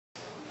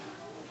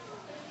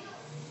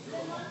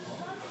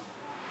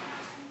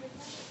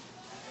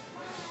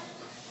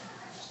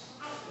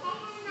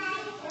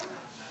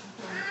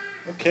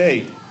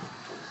Okay.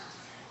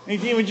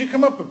 Nadine, would you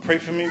come up and pray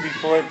for me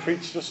before I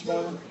preach this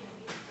morning?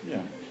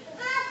 Yeah.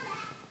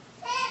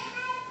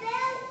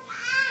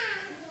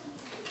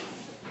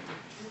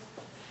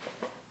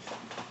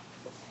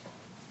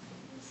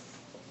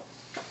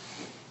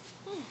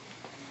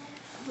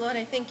 Lord,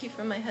 I thank you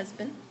for my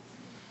husband.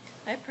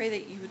 I pray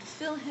that you would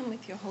fill him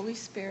with your Holy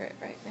Spirit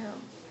right now.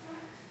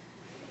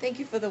 Thank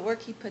you for the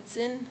work he puts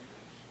in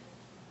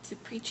to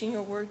preaching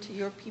your word to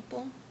your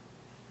people.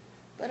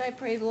 But I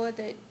pray, Lord,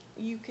 that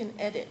you can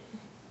edit.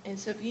 And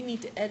so if you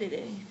need to edit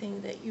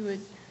anything, that you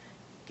would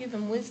give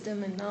him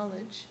wisdom and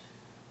knowledge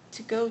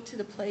to go to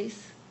the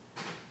place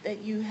that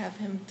you have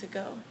him to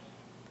go.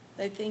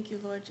 I thank you,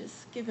 Lord,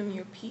 just give him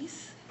your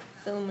peace,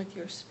 fill him with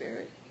your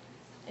spirit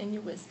and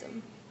your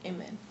wisdom.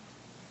 Amen.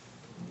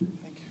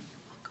 Thank you.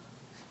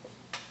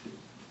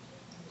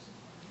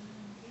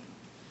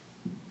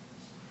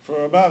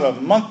 For about a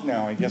month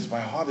now, I guess, my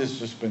heart has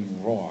just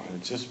been raw.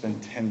 It's just been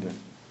tender.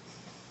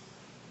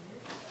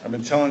 I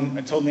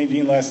told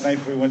Nadine last night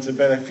before we went to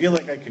bed, I feel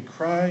like I could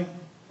cry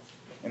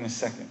in a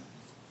second.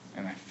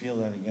 And I feel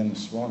that again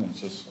this morning.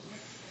 It's just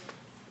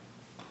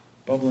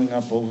bubbling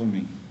up over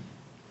me.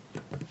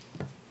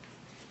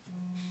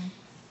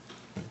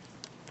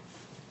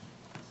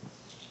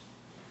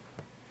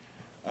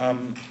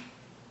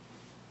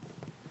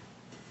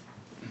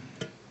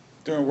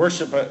 During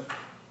worship, I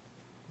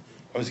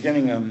was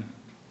getting I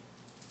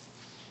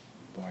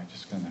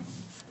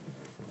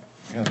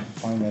gotta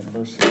find that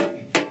verse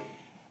again.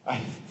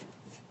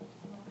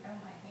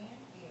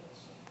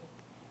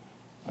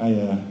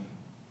 I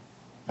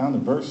found the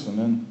verse and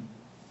then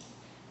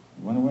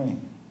it went away.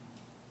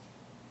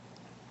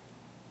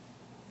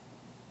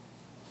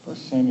 1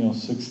 Samuel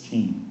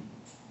 16.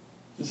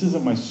 This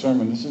isn't my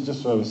sermon. This is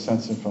just what I was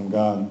sensing from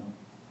God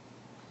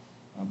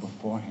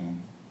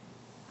beforehand.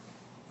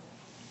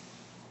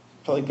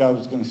 I felt like God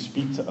was going to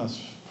speak to us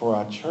for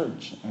our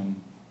church, and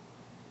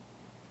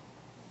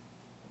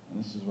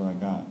this is what I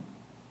got.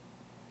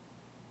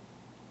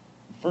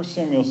 1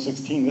 Samuel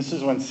 16, this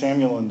is when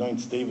Samuel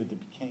anoints David to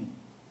be king.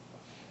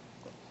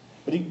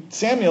 But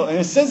Samuel, and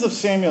it says of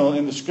Samuel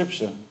in the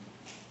scripture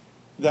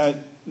that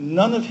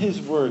none of his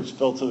words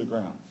fell to the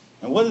ground.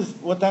 And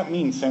what that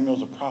means,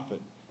 Samuel's a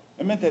prophet.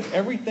 It meant that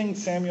everything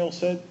Samuel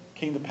said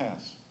came to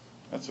pass.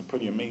 That's a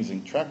pretty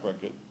amazing track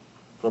record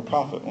for a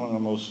prophet, one of the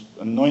most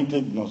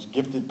anointed, most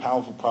gifted,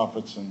 powerful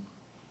prophets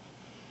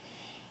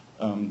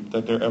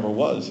that there ever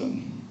was.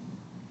 And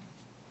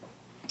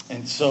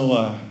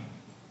so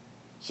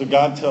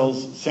God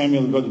tells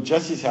Samuel to go to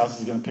Jesse's house.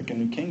 He's going to pick a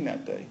new king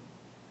that day.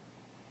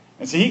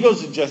 And so he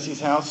goes to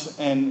Jesse's house,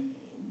 and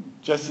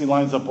Jesse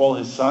lines up all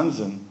his sons,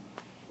 and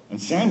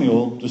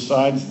Samuel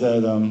decides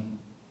that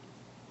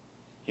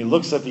he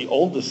looks at the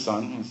oldest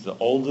son. He's the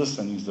oldest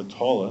and he's the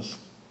tallest.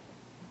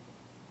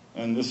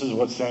 And this is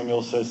what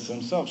Samuel says to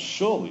himself: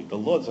 surely the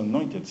Lord's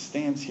anointed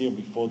stands here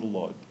before the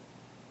Lord.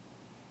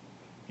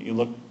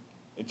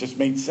 It just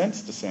made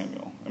sense to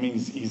Samuel. I mean,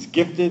 he's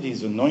gifted,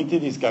 he's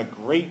anointed, he's got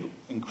great,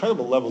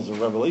 incredible levels of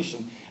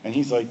revelation, and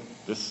he's like,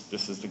 this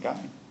is the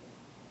guy.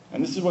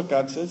 And this is what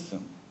God says to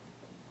him.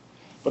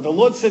 But the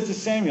Lord said to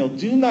Samuel,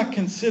 do not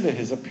consider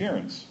his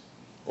appearance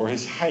or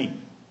his height,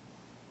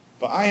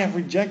 for I have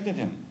rejected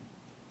him.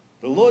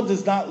 The Lord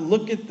does not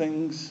look at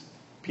things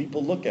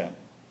people look at.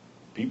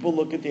 People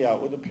look at the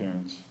outward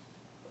appearance,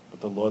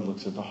 but the Lord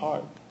looks at the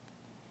heart.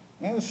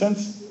 And in a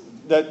sense,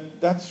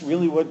 that's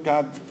really what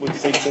God would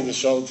say to the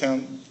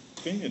Charlottetown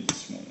Vineyard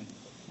this morning.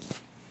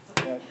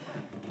 That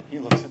he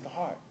looks at the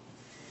heart.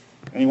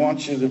 And he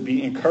wants you to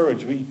be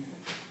encouraged.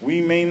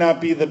 We may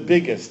not be the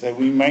biggest, and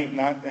we might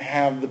not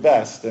have the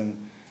best,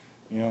 and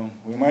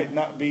we might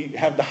not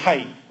have the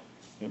height,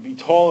 be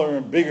taller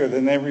and bigger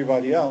than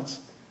everybody else.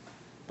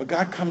 But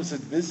God comes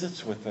and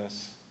visits with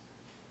us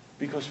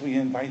because we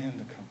invite him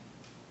to come.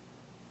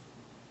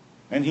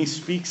 And he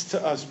speaks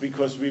to us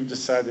because we've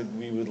decided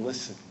we would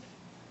listen.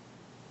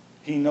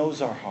 He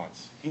knows our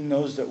hearts. He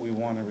knows that we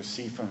want to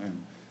receive from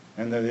him,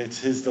 and that it's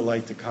his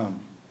delight to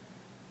come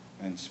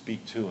and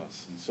speak to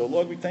us. And so,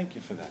 Lord, we thank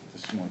you for that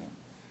this morning.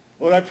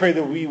 Lord, I pray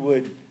that we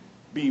would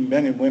be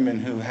men and women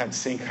who had the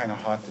same kind of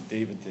heart that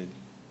David did.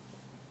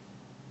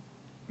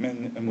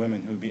 Men and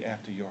women who would be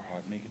after your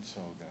heart. Make it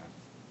so, God.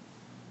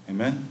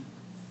 Amen?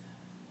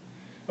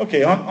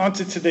 Okay, on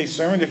to today's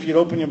sermon. If you'd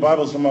open your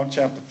Bibles to Mark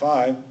chapter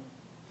 5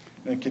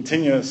 and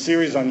continue a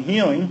series on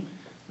healing.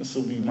 This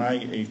will be my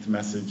 8th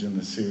message in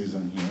the series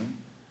on healing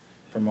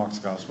from Mark's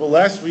Gospel.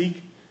 Last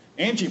week,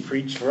 Angie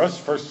preached for us.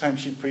 First time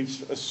she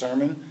preached a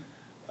sermon.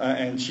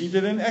 And she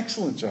did an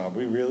excellent job.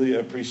 We really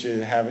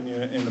appreciated having you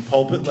in the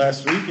pulpit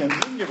last week. And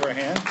we can give her a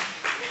hand.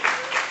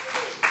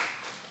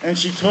 And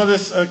she taught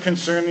us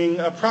concerning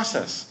a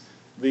process.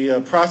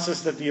 The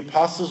process that the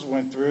apostles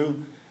went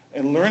through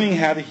in learning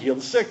how to heal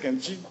the sick.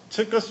 And she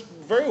took us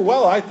very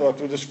well, I thought,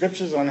 through the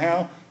scriptures on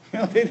how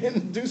they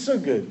didn't do so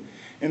good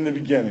in the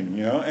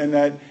beginning. And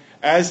that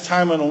as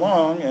time went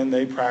along and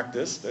they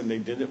practiced and they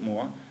did it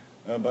more,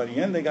 by the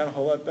end they got a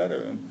whole lot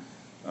better.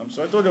 And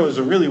so I thought it was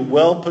a really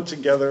well put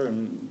together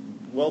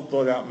and well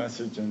thought out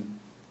message, and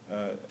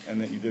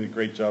that you did a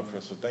great job for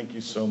us. So thank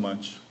you so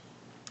much.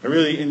 I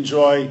really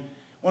enjoy,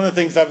 one of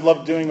the things I've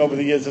loved doing over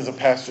the years as a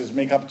pastor is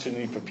make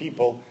opportunity for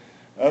people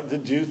to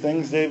do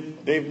things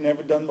they've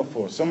never done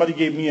before. Somebody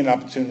gave me an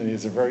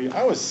opportunity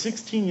I was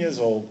 16 years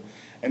old,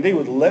 and they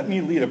would let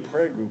me lead a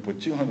prayer group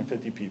with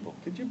 250 people.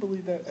 Could you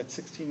believe that at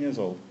 16 years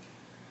old?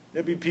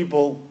 There'd be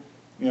people,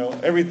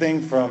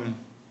 everything from,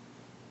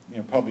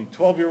 probably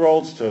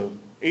 12-year-olds to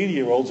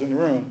 80-year-olds in the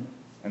room,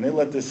 and they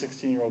let this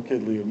 16-year-old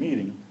kid lead a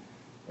meeting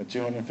with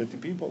 250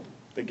 people.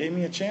 They gave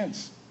me a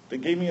chance. They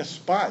gave me a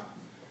spot.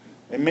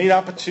 They made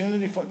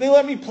opportunity they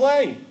let me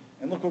play.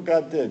 And look what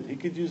God did. He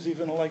could use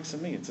even the likes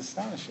of me. It's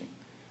astonishing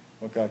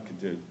what God could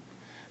do.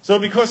 So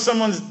because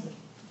someone's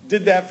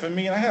did that for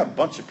me, and I have a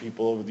bunch of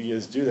people over the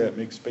years do that,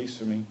 make space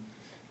for me,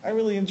 I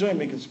really enjoy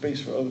making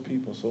space for other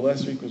people. So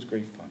last week was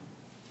great fun.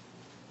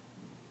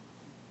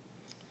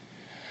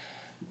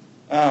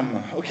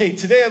 Okay,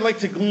 today I'd like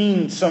to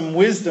glean some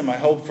wisdom, I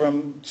hope,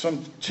 from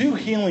some two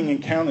healing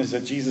encounters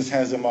that Jesus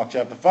has in Mark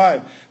chapter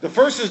 5. The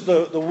first is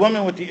the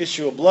woman with the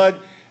issue of blood,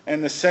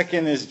 and the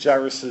second is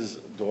Jairus'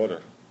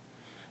 daughter.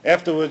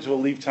 Afterwards, we'll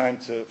leave time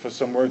for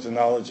some words of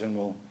knowledge, and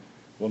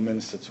we'll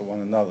minister to one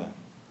another.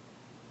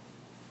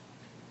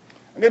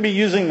 I'm going to be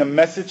using the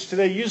Message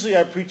today. Usually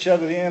I preach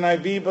out of the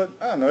NIV, but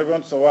I don't know, every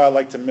once in a while I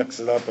like to mix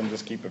it up and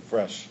just keep it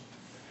fresh.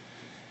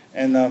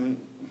 And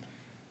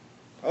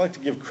I like to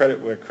give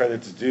credit where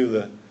credit's due.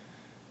 The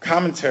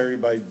commentary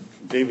by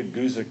David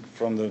Guzik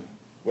from the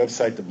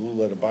website The Blue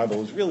Letter Bible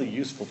was a really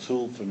useful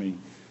tool for me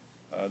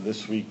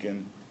this week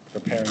in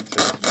preparing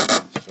today's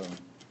message. So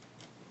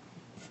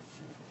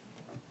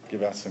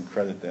give out some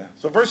credit there.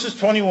 So verses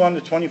 21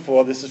 to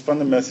 24, this is from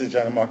the Message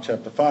out of Mark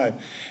chapter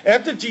 5.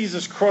 After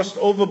Jesus crossed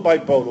over by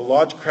boat, a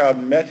large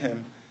crowd met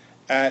him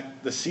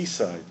at the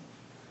seaside.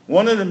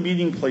 One of the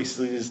meeting place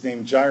leaders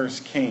named Jairus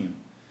came.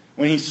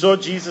 When he saw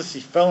Jesus, he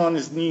fell on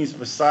his knees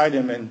beside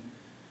him, and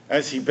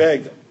as he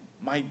begged,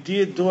 "My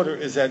dear daughter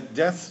is at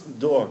death's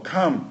door.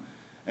 Come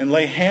and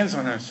lay hands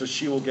on her so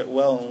she will get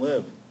well and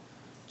live."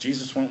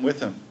 Jesus went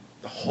with him,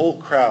 the whole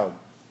crowd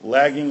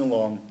lagging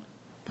along,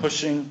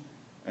 pushing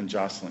and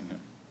jostling him.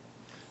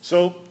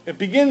 So it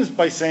begins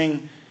by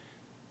saying,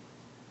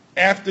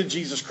 after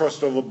Jesus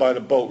crossed over by the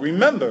boat.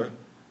 Remember,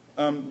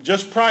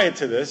 just prior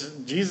to this,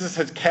 Jesus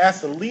had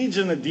cast a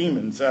legion of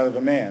demons out of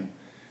a man.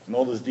 And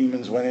all those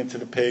demons went into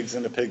the pigs,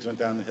 and the pigs went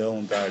down the hill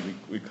and died.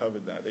 We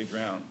covered that. They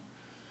drowned.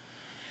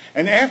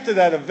 And after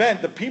that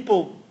event, the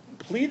people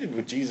pleaded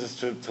with Jesus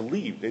to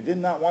leave. They did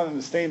not want him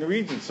to stay in the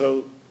region.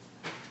 So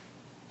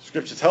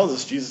Scripture tells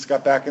us Jesus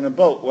got back in the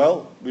boat.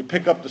 Well, we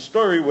pick up the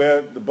story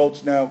where the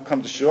boat's now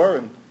come to shore,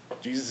 and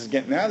Jesus is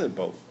getting out of the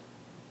boat.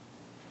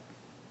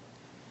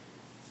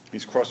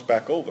 He's crossed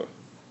back over.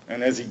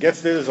 And as he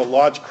gets there, there's a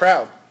large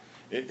crowd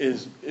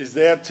is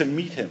there to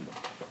meet him.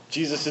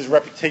 Jesus'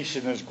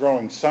 reputation is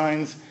growing.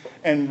 Signs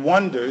and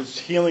wonders,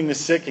 healing the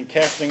sick and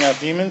casting out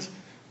demons,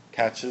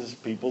 catches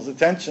people's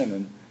attention,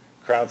 and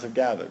crowds have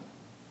gathered.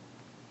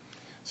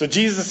 So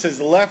Jesus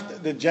has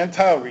left the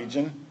Gentile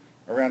region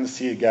around the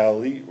Sea of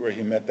Galilee, where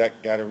he met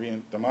that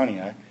Gadarene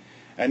demoniac,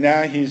 and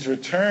now he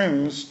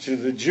returns to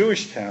the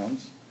Jewish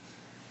towns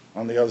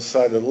on the other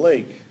side of the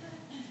lake,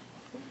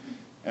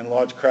 and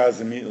large crowds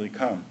immediately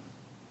come.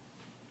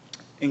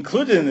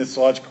 Included in this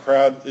large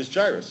crowd is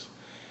Jairus.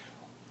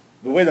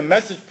 The way the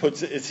Message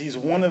puts it is he's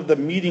one of the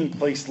meeting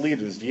place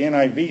leaders. The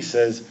NIV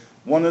says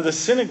one of the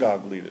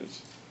synagogue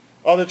leaders.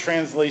 Other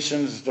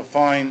translations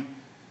define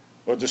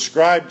or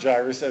describe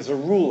Jairus as a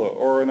ruler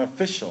or an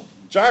official.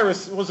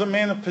 Jairus was a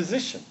man of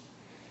position.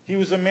 He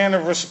was a man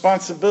of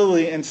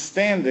responsibility and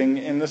standing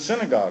in the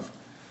synagogue.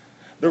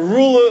 The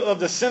ruler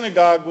of the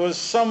synagogue was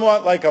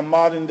somewhat like a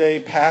modern-day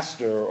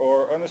pastor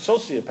or an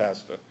associate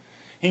pastor.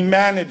 He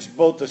managed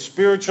both the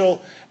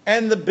spiritual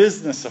and the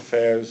business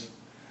affairs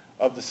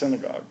of the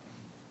synagogue.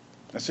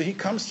 And so he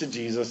comes to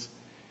Jesus,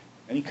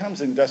 and he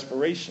comes in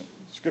desperation.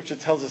 Scripture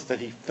tells us that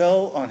he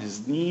fell on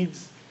his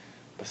knees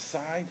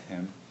beside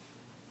him,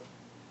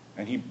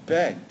 and he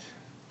begged.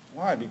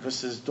 Why? Because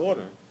his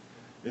daughter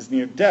is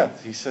near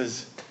death. He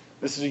says,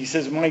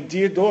 "My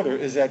dear daughter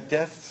is at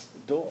death's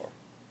door."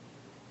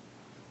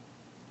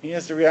 He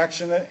has the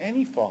reaction that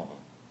any father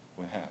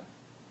would have.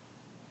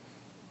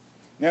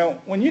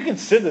 Now, when you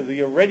consider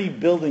the already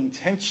building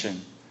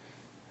tension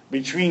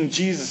between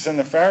Jesus and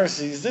the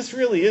Pharisees, this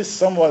really is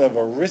somewhat of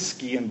a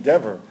risky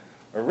endeavor,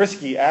 a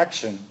risky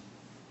action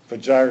for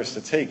Jairus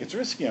to take. It's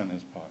risky on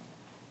his part.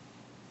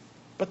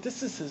 But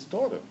this is his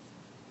daughter.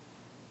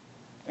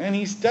 And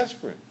he's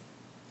desperate.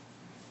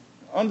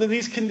 Under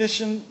these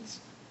conditions,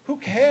 who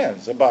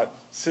cares about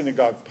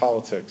synagogue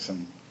politics,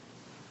 and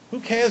who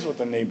cares what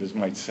the neighbors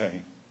might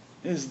say?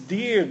 His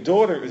dear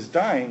daughter is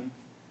dying,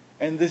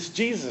 and this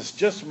Jesus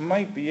just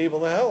might be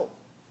able to help.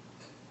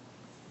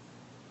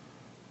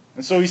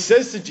 And so he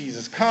says to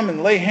Jesus, "Come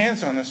and lay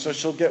hands on her so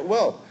she'll get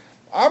well."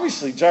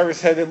 Obviously, Jairus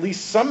had at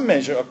least some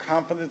measure of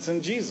confidence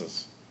in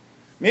Jesus.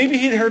 Maybe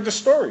he'd heard the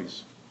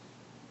stories.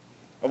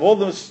 of all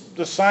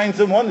the signs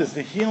and wonders,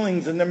 the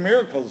healings and the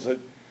miracles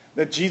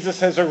that Jesus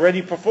has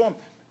already performed.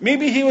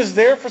 Maybe he was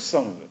there for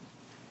some of it.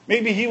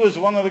 Maybe he was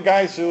one of the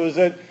guys who was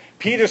at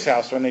Peter's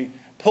house when they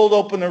pulled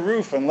open the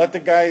roof and let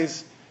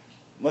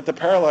the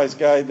paralyzed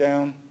guy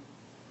down,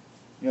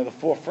 the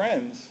 4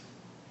 friends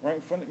right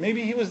in front of him.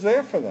 Maybe he was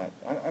there for that.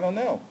 I don't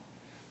know.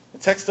 The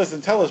text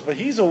doesn't tell us, but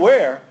he's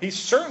aware. He's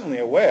certainly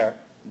aware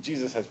that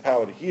Jesus has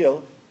power to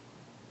heal.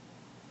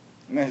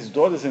 And that his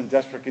daughter's in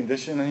desperate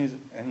condition,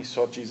 and he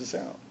sought Jesus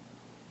out.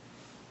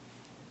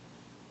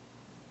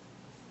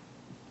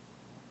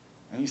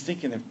 And he's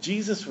thinking, if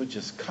Jesus would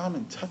just come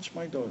and touch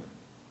my daughter,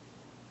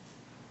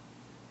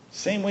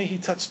 same way he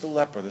touched the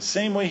leper, the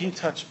same way he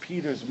touched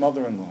Peter's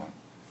mother-in-law,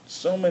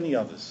 so many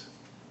others.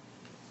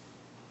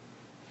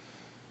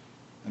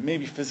 And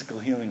maybe physical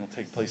healing will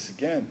take place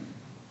again.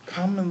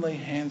 Come and lay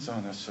hands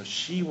on her so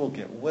she will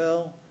get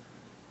well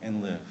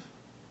and live.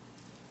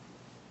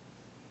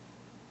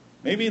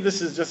 Maybe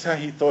this is just how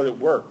he thought it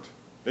worked,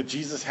 that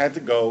Jesus had to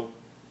go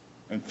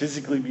and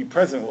physically be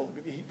present. Well,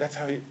 that's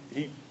how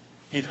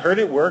he'd heard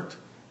it worked.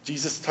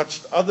 Jesus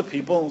touched other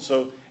people, and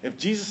so if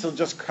Jesus will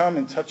just come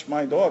and touch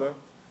my daughter,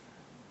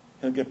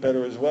 he'll get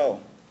better as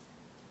well.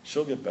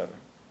 She'll get better.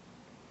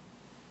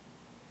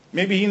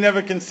 Maybe he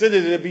never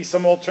considered it to be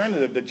some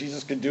alternative, that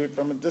Jesus could do it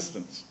from a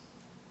distance.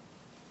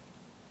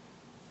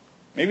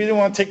 Maybe he didn't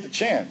want to take the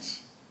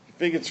chance. He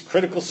figured it's a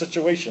critical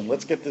situation.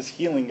 Let's get this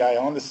healing guy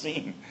on the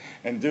scene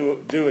and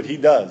do what he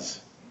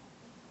does.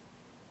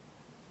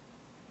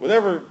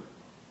 Whatever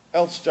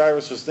else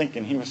Jairus was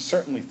thinking, he was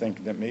certainly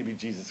thinking that maybe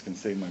Jesus can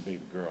save my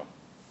baby girl.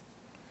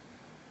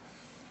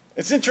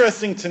 It's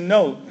interesting to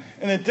note,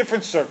 in a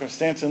different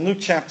circumstance, in Luke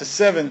chapter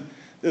 7,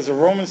 there's a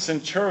Roman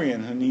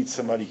centurion who needs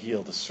somebody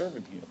healed, a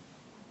servant healed.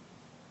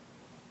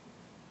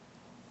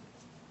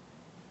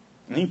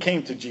 And he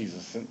came to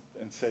Jesus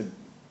and said,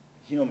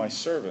 heal my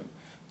servant.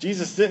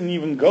 Jesus didn't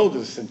even go to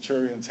the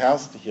centurion's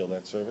house to heal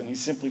that servant. He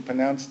simply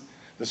pronounced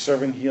the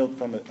servant healed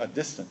from a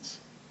distance.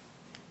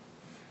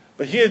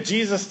 But here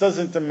Jesus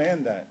doesn't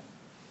demand that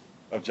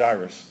of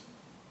Jairus.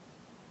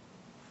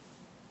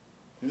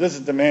 He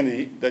doesn't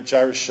demand that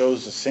Jairus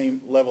shows the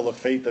same level of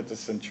faith that the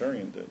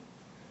centurion did.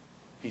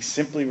 He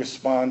simply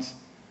responds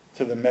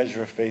to the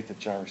measure of faith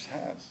that Jairus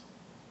has.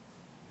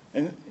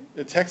 And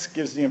the text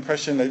gives the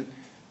impression that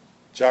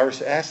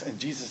Jairus asked and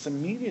Jesus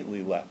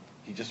immediately left.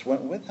 He just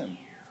went with him.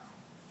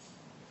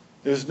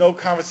 There's no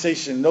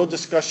conversation, no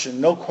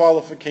discussion, no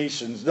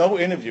qualifications, no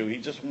interview. He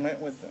just went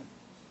with him.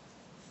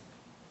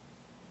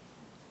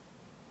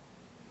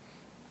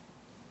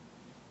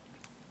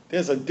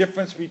 There's a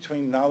difference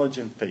between knowledge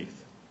and faith.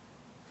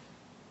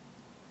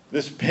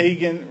 This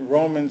pagan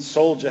Roman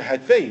soldier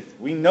had faith.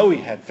 We know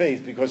he had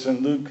faith because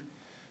in Luke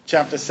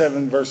chapter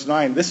 7, verse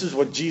 9, this is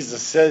what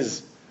Jesus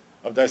says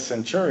of that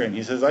centurion.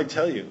 He says, I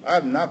tell you, I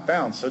have not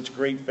found such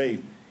great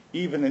faith,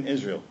 even in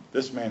Israel.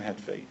 This man had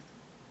faith.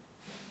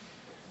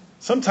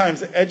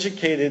 Sometimes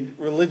educated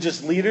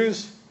religious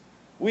leaders,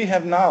 we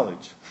have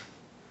knowledge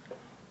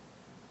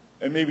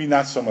and maybe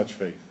not so much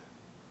faith.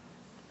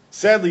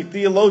 Sadly,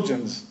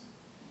 theologians,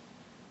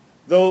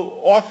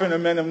 though often are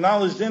men of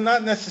knowledge, they're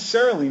not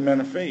necessarily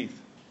men of faith.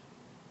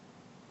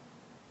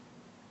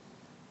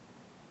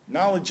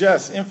 Knowledge,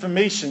 yes.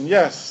 Information,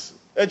 yes.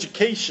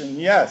 Education,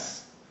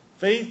 yes.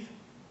 Faith,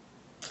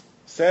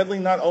 sadly,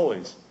 not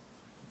always.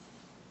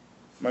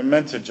 My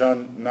mentor,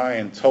 John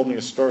Nyan, told me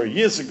a story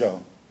years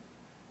ago.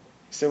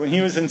 He said when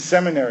he was in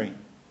seminary,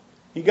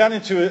 he got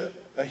into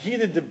a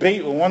heated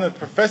debate with one of the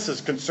professors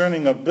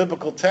concerning a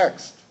biblical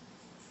text.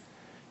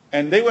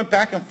 And they went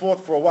back and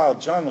forth for a while.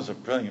 John was a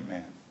brilliant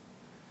man.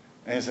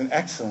 And he's an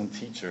excellent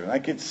teacher. And I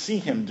could see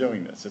him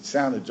doing this. It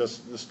sounded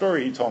just, the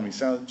story he told me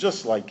sounded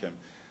just like him.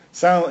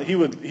 He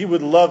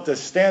would love to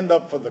stand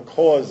up for the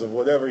cause of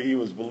whatever he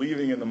was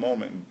believing in the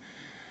moment and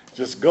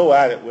just go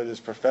at it with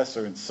his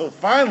professor. And so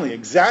finally,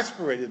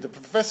 exasperated, the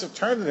professor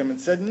turned to him and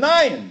said,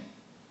 Nyan,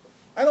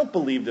 I don't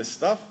believe this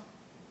stuff.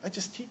 I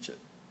just teach it.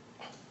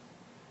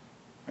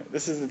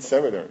 This is in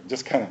seminary.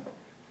 Just kind of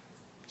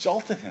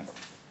jolted him.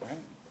 Right?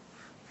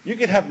 You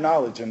could have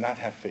knowledge and not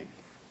have faith.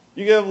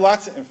 You could have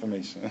lots of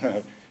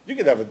information. You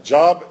could have a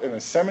job in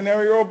a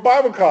seminary or a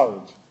Bible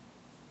college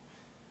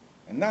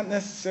and not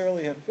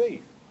necessarily have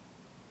faith.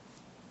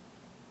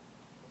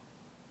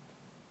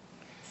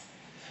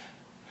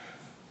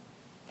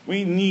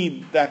 We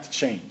need that to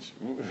change.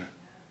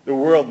 The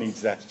world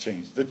needs that to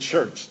change. The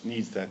church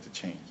needs that to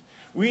change.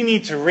 We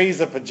need to raise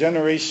up a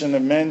generation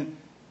of men,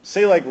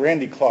 say like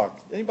Randy Clark.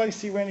 Anybody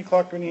see Randy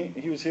Clark when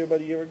he was here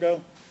about a year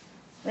ago?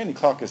 Randy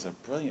Clark is a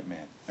brilliant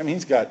man. I mean,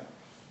 he's got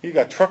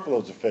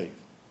truckloads of faith.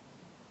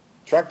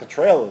 Tractor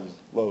trailers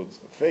loads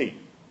of faith.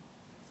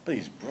 But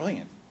he's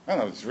brilliant. I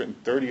don't know, he's written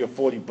 30 or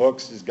 40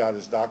 books. He's got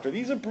his doctorate.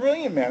 He's a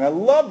brilliant man. I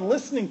love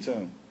listening to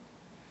him.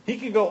 He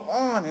could go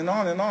on and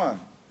on and on.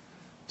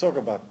 Talk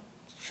about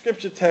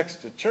scripture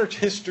text, church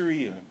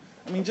history.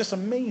 I mean, just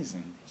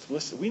amazing.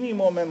 Listen, we need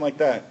more men like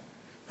that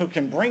who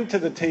can bring to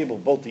the table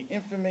both the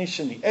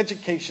information, the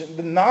education,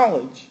 the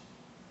knowledge,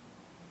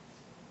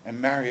 and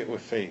marry it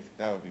with faith.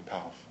 That would be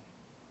powerful.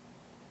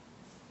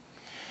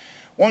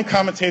 One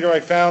commentator I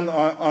found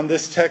on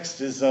this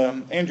text is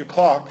Adam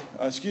Clark,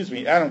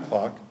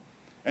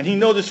 and he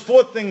noticed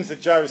 4 things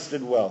that Jairus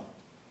did well.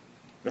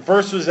 The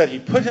first was that he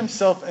put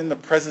himself in the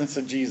presence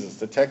of Jesus.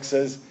 The text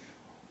says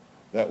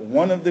that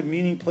one of the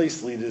meeting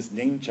place leaders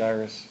named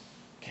Jairus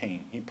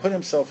came. He put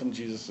himself in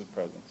Jesus'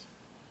 presence.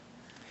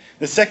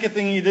 The second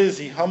thing he did is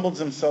he humbled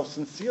himself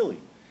sincerely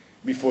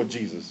before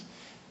Jesus.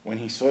 When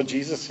he saw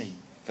Jesus, he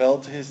fell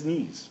to his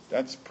knees.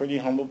 That's pretty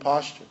humble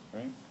posture,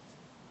 right?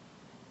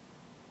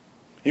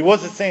 He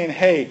wasn't saying,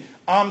 hey,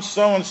 I'm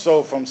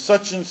so-and-so from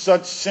such and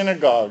such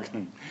synagogue.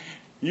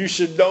 You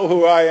should know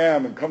who I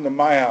am and come to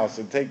my house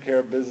and take care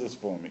of business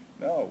for me.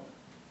 No.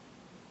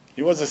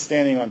 He wasn't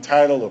standing on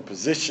title or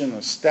position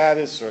or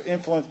status or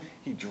influence.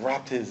 He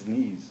dropped his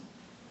knees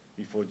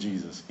before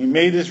Jesus. He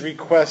made his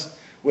request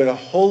with a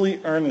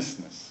holy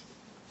earnestness,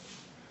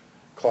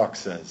 Clark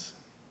says.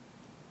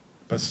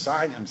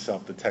 Beside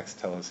himself, the text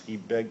tells us, he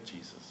begged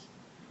Jesus.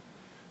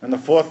 And the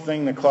fourth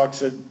thing that Clark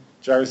said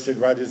Jairus did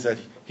right is that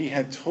he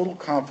had total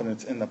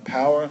confidence in the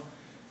power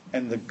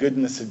and the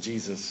goodness of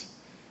Jesus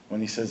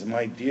when he says,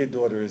 my dear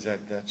daughter is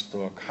at death's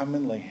door. Come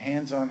and lay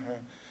hands on her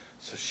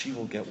so she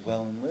will get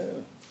well and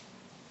live.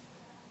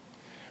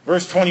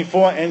 Verse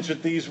 24 ends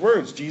with these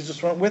words.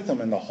 Jesus went with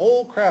him and the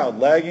whole crowd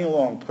lagging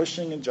along,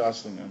 pushing and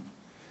jostling him.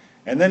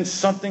 And then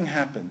something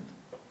happened.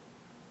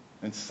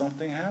 And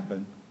something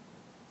happened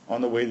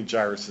on the way to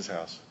Jairus'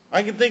 house.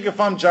 I can think if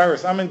I'm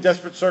Jairus, I'm in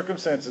desperate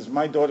circumstances.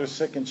 My daughter's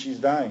sick and she's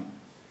dying.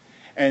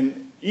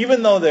 And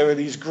even though there are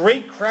these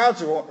great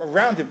crowds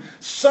around him,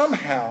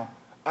 somehow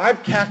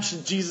I've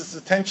captured Jesus'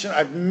 attention.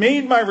 I've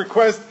made my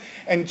request,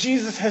 and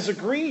Jesus has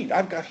agreed.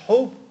 I've got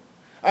hope.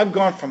 I've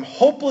gone from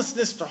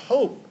hopelessness to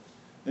hope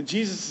that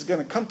Jesus is going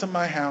to come to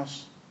my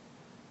house.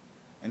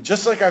 And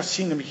just like I've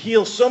seen him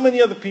heal so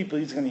many other people,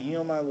 he's going to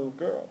heal my little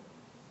girl.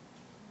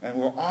 And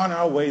we're on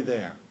our way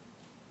there.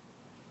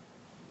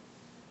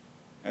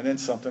 And then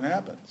something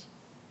happens.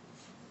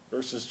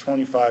 Verses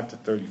 25 to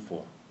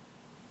 34.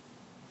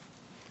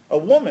 A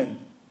woman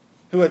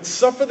who had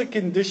suffered a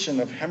condition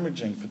of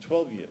hemorrhaging for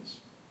 12 years.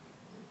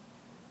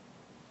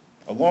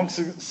 A long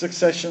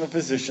succession of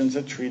physicians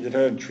had treated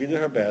her and treated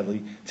her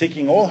badly,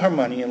 taking all her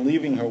money and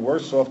leaving her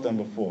worse off than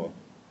before,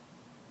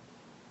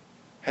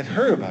 had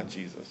heard about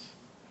Jesus.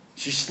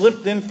 She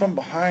slipped in from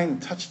behind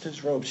and touched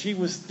his robe. She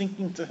was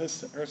thinking to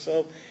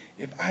herself,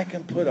 if I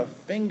can put a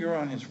finger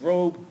on his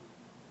robe,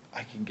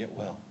 I can get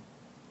well.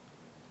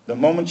 The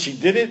moment she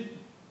did it,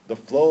 the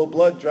flow of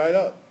blood dried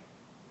up.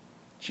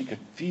 She could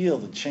feel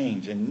the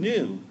change and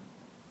knew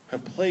her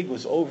plague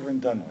was over and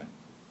done with.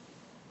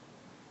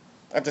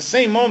 At the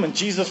same moment,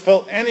 Jesus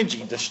felt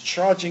energy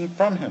discharging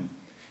from him.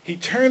 He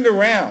turned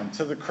around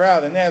to the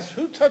crowd and asked,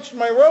 who touched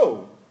my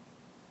robe?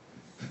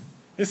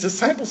 His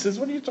disciple says,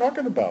 what are you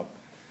talking about?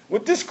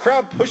 With this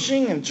crowd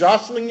pushing and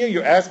jostling you,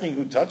 you're asking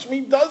who touched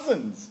me?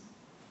 Dozens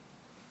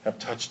have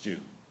touched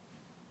you.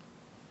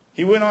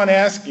 He went on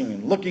asking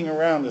and looking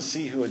around to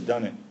see who had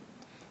done it.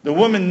 The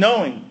woman,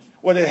 knowing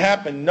what had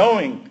happened,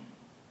 knowing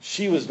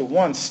she was the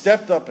one,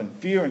 stepped up in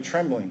fear and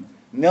trembling,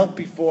 knelt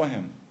before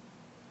him,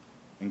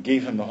 and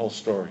gave him the whole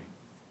story.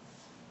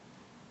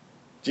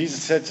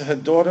 Jesus said to her,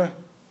 daughter,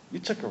 you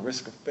took a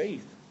risk of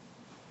faith.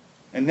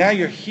 And now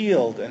you're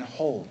healed and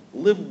whole.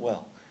 Live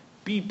well.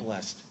 Be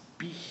blessed.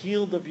 Be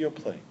healed of your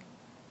plague.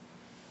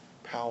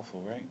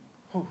 Powerful, right?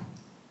 Whew.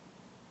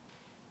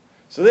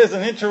 So there's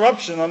an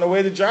interruption on the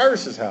way to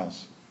Jairus'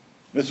 house.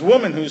 This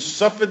woman who's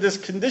suffered this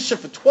condition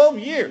for 12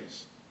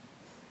 years.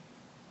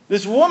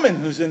 This woman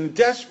who's in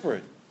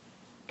desperate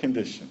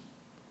condition.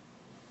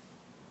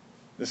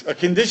 A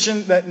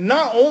condition that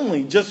not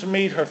only just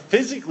made her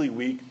physically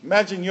weak.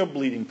 Imagine you're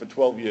bleeding for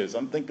 12 years.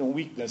 I'm thinking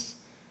weakness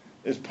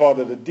is part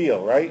of the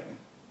deal, right?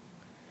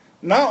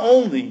 Not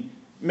only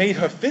made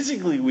her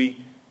physically weak,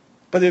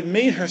 but it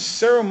made her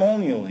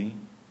ceremonially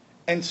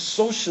and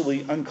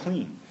socially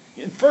unclean.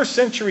 In first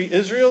century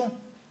Israel,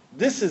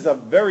 this is a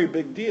very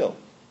big deal.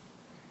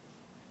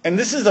 And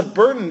this is a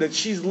burden that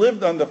she's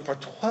lived under for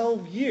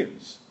 12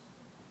 years.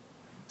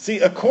 See,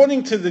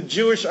 according to the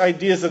Jewish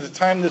ideas of the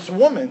time, this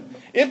woman,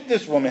 if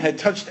this woman had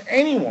touched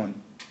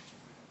anyone,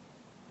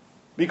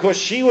 because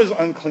she was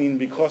unclean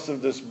because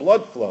of this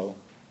blood flow,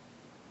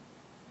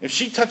 if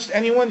she touched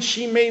anyone,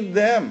 she made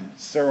them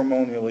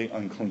ceremonially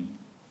unclean.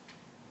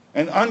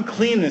 An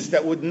uncleanness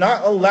that would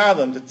not allow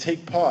them to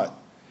take part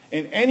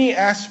in any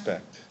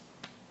aspect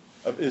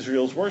of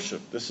Israel's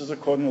worship. This is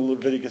according to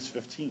Leviticus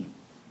 15,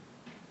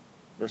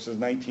 verses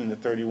 19 to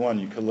 31.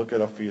 You can look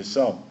it up for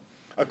yourself.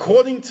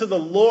 According to the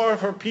law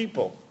of her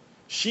people,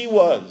 she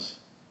was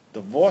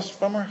divorced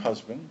from her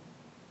husband.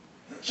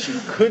 She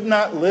could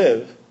not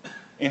live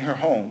in her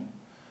home,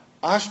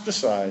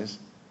 ostracized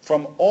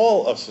from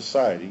all of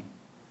society.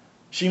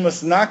 She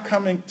must not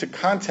come into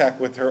contact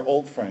with her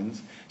old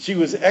friends. She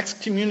was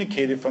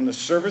excommunicated from the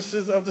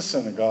services of the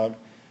synagogue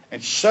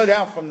and shut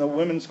out from the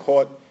women's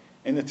court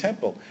in the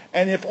temple.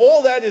 And if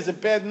all that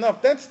isn't bad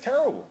enough, that's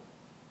terrible.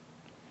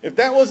 If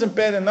that wasn't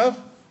bad enough,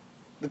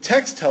 the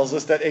text tells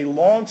us that a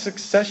long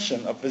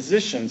succession of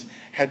physicians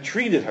had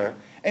treated her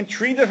and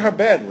treated her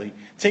badly,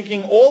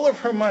 taking all of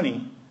her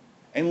money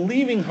and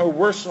leaving her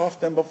worse off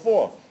than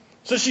before.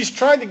 So she's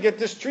tried to get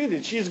this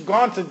treated. She's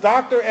gone to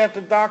doctor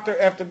after doctor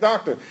after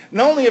doctor.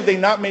 Not only have they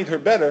not made her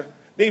better,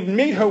 they've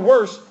made her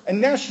worse,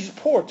 and now she's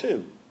poor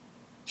too.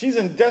 She's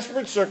in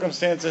desperate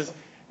circumstances,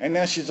 and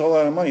now she's all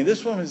out of money.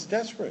 This woman is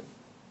desperate.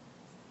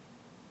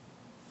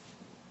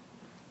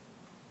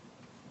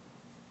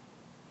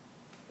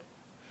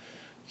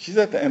 She's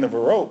at the end of her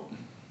rope.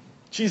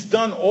 She's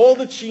done all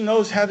that she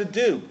knows how to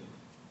do.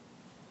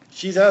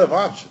 She's out of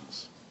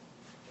options.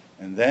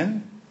 And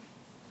then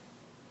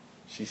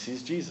she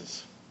sees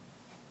Jesus.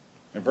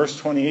 And verse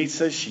 28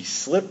 says she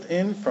slipped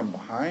in from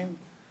behind,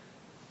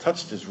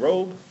 touched his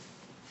robe,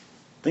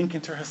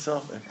 thinking to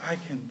herself, if I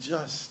can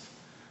just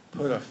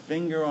put a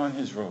finger on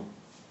his robe,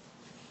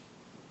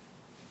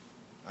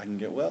 I can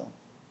get well.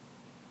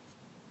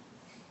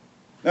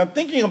 Now,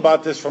 thinking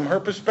about this from her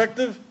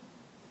perspective,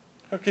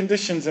 her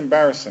condition's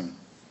embarrassing.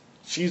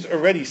 She's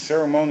already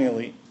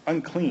ceremonially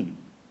unclean.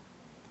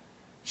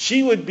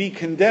 She would be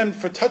condemned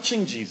for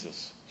touching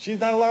Jesus. She's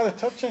not allowed to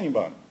touch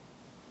anybody.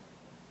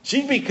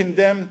 She'd be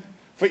condemned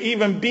for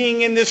even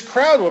being in this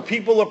crowd where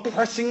people are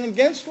pressing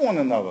against one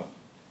another.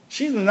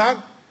 She's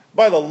not,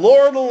 by the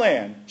law of the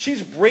land,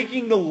 she's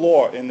breaking the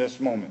law in this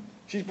moment.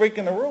 She's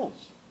breaking the rules.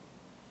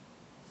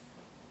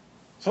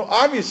 So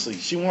obviously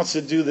she wants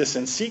to do this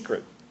in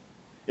secret.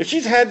 If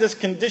she's had this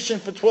condition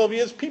for 12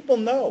 years, people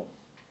know.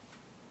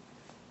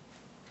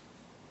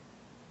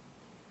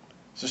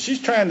 So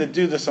she's trying to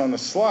do this on the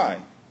sly.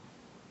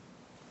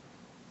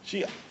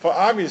 For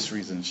obvious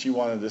reasons, she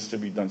wanted this to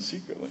be done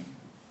secretly.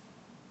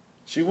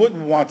 She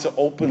wouldn't want to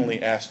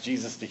openly ask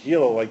Jesus to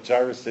heal her like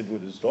Jairus did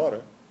with his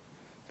daughter.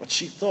 But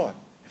she thought,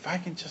 if I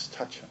can just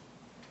touch him,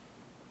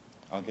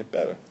 I'll get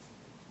better.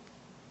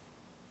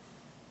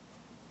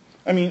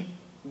 I mean,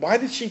 why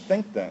did she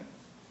think that?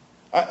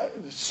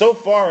 So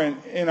far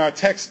in our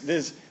text,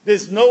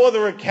 there's no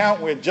other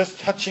account where just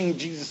touching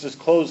Jesus'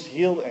 clothes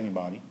healed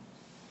anybody.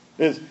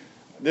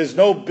 There's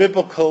no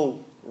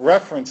biblical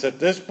reference at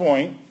this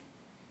point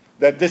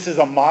that this is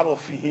a model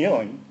for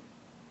healing.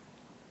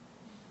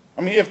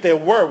 I mean, if there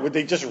were, would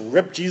they just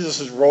rip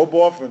Jesus' robe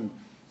off and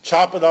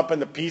chop it up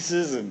into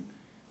pieces and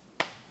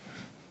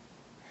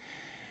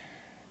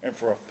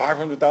for a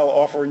 $500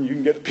 offering you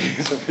can get a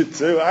piece of it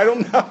too? I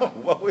don't know.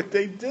 What would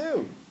they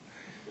do?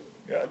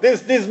 Yeah,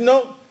 there's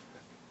no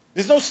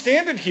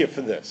standard here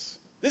for this.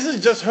 This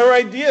is just her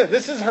idea.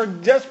 This is her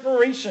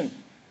desperation,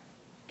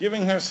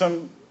 giving her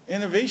some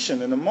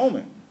innovation in a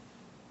moment.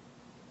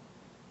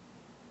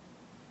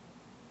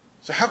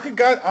 So how could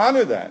God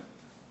honor that?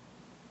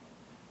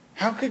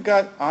 How could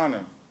God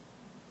honor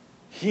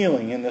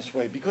healing in this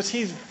way? Because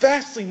he's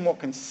vastly more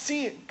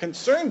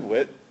concerned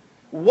with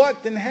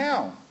what than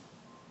how.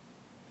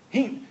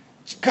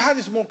 God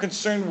is more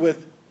concerned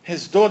with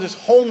his daughter's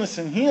wholeness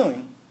and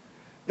healing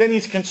than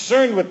he's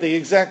concerned with the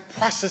exact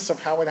process of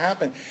how it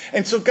happened.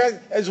 And so, guys,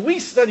 as we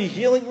study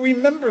healing,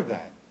 remember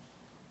that.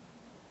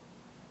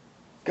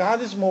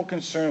 God is more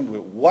concerned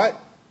with what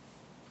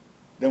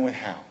than with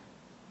how.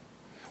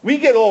 We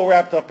get all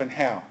wrapped up in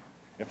how.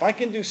 If I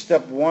can do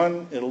step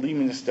 1, it'll lead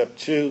me to step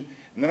 2,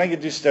 and then I can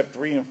do step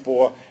 3 and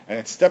 4, and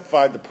at step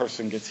 5, the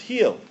person gets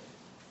healed.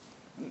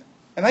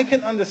 And I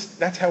can understand,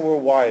 that's how we're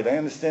wired. I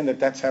understand that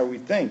that's how we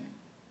think.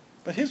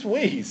 But his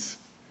ways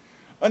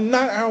are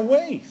not our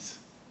ways.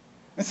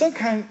 And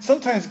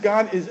sometimes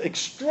God is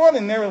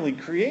extraordinarily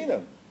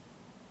creative.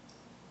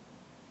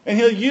 And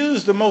he'll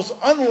use the most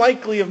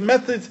unlikely of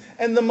methods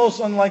and the most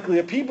unlikely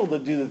of people to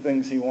do the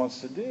things he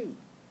wants to do.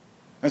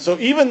 And so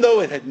even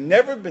though it had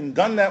never been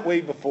done that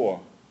way before,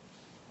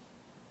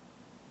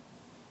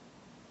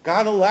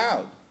 God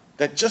allowed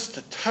that just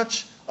a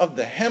touch of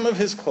the hem of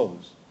his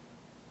clothes,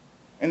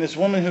 and this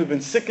woman who had been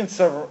sick and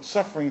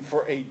suffering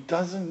for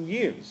 12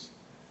 years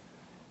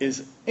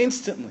is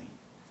instantly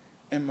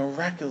and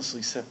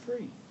miraculously set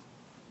free.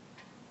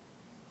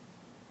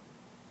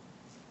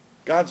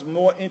 God's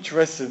more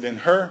interested in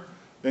her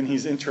than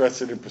he's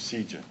interested in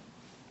procedure.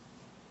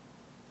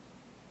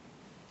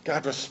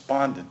 God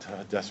responded to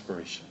her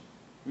desperation.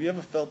 Have you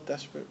ever felt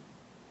desperate?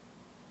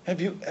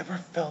 Have you ever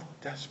felt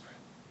desperate?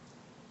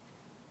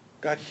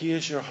 God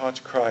hears your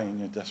heart's cry in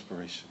your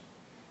desperation.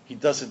 He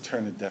doesn't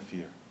turn a deaf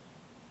ear.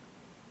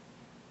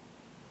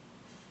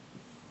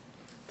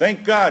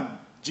 Thank God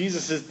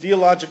Jesus'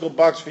 theological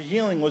box for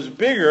healing was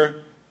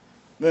bigger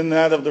than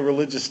that of the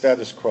religious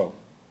status quo.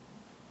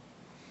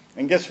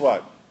 And guess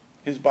what?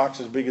 His box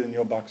is bigger than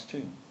your box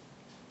too.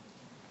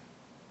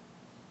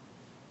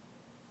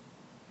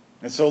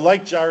 And so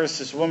like Jairus,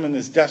 this woman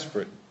is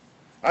desperate.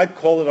 I'd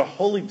call it a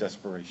holy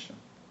desperation.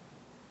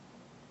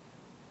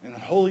 And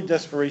holy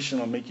desperation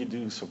will make you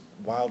do some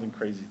wild and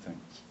crazy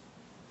things.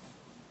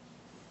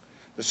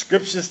 The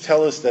scriptures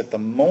tell us that the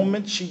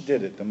moment she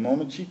did it, the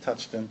moment she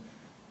touched him,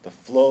 the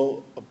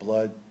flow of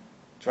blood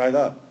dried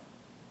up.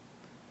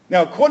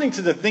 Now, according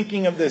to the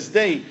thinking of this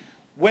day,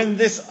 when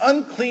this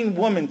unclean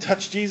woman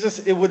touched Jesus,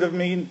 it would have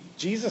made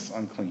Jesus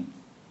unclean.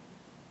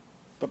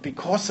 But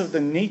because of the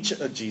nature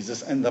of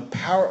Jesus and the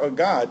power of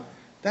God,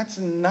 That's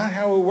not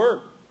how it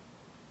worked.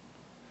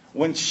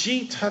 When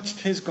she touched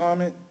his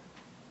garment,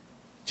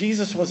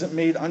 Jesus wasn't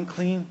made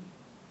unclean.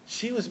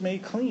 She was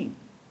made clean.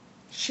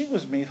 She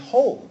was made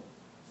whole.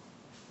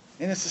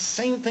 And it's the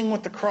same thing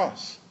with the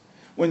cross.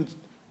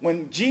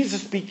 When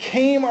Jesus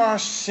became our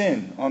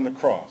sin on the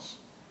cross,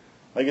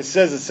 like it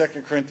says in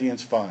 2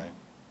 Corinthians 5,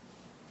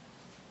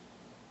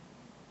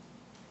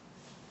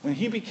 when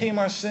he became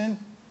our sin,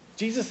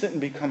 Jesus didn't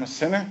become a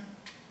sinner.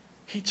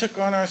 He took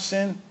on our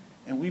sin,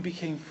 and we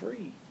became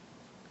free.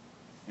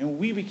 And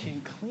we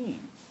became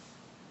clean.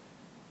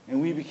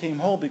 And we became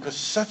whole, because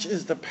such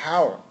is the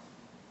power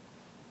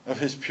of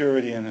his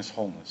purity and his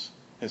wholeness,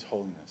 his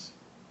holiness.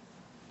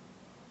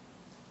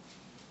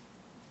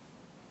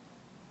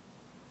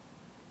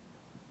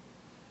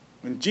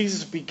 When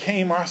Jesus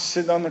became our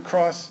sin on the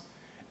cross,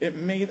 it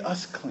made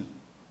us clean,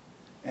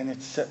 and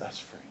it set us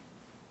free.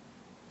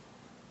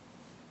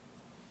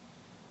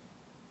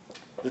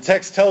 The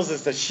text tells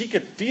us that she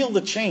could feel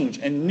the change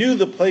and knew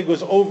the plague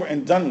was over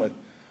and done with.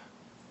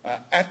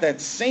 At that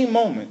same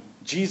moment,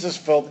 Jesus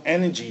felt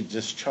energy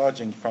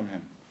discharging from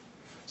him.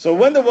 So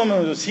when the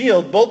woman was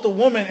healed, both the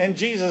woman and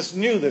Jesus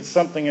knew that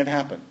something had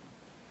happened.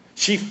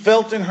 She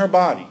felt in her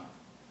body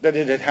that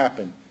it had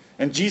happened,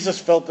 and Jesus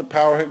felt the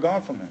power had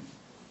gone from him.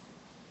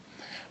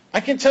 I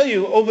can tell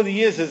you, over the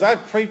years, as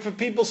I've prayed for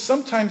people,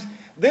 sometimes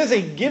there's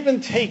a give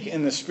and take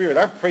in the Spirit.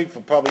 I've prayed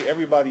for probably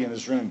everybody in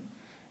this room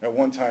at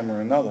one time or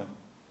another.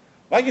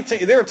 I can tell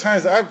you, there are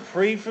times that I've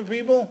prayed for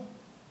people,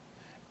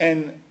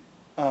 and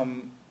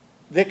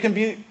there can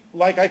be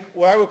like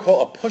what I would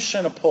call a push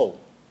and a pull.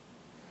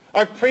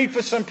 I've prayed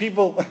for some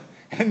people,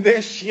 and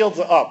their shields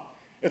are up.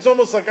 It's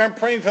almost like I'm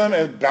praying for them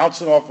and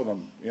bouncing off of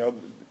them. You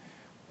know,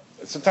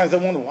 sometimes I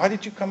wonder, why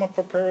did you come up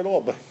for prayer at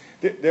all? But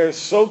they're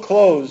so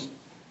closed.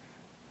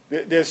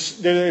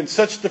 They're in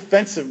such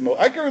defensive mode.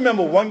 I can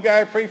remember one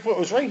guy I prayed for. It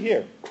was right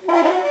here.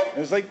 It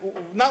was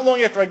like not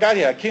long after I got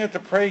here. I came up to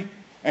pray,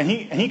 and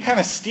he kind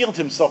of steeled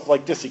himself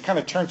like this. He kind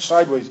of turned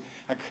sideways,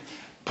 and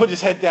put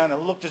his head down,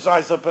 and looked his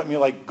eyes up at me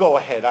like, "Go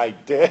ahead, I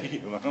dare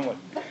you." And I'm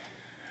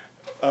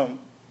like,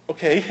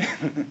 okay.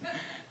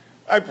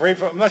 I prayed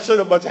for him. I'm not sure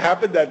that much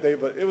happened that day,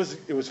 but it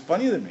was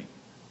funny to me.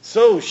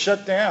 So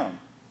shut down,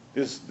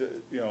 is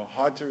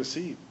hard to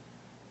receive.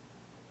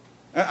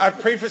 And I've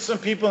prayed for some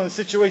people in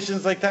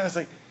situations like that.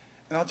 And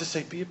I'll just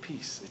say, be at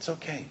peace. It's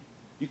okay.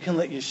 You can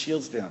let your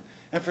shields down.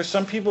 And for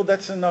some people,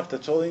 that's enough.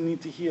 That's all they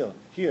need to hear.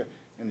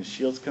 And the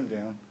shields come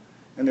down,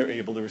 and they're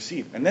able to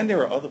receive. And then there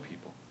are other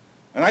people.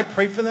 And I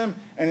pray for them,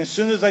 and as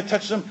soon as I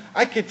touch them,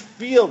 I could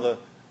feel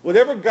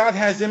whatever God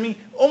has in me,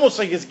 almost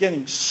like it's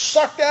getting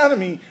sucked out of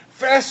me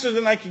faster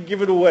than I can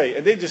give it away.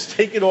 And they just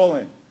take it all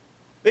in.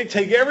 They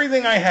take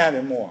everything I had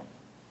and more.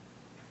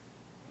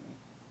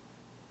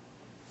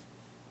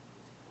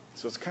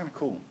 So it's kind of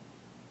cool.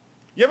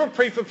 You ever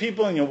pray for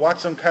people and you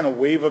watch them kind of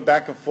waver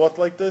back and forth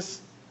like this?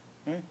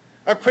 Right?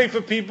 I pray for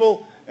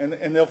people and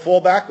they'll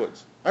fall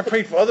backwards. I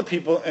pray for other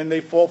people and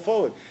they fall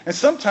forward. And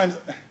sometimes,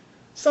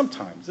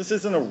 this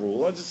isn't a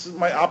rule, this is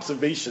my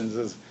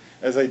observations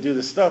as I do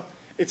this stuff.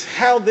 It's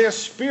how their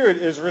spirit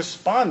is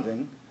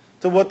responding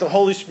to what the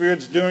Holy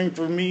Spirit's doing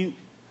for me,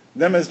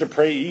 them as the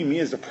prayee, me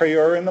as the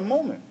prayer in the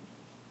moment.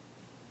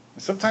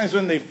 And sometimes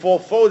when they fall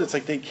forward, it's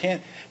like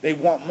they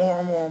want more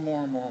and more and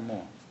more and more and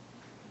more.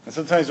 And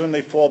sometimes when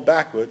they fall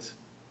backwards,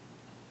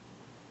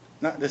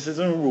 this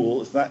isn't a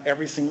rule, it's not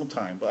every single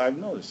time, but I've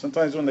noticed,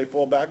 sometimes when they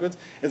fall backwards,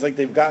 it's like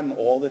they've gotten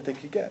all that they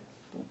could get.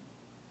 Boom.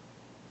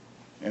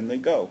 And they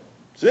go.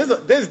 So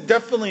there's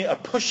definitely a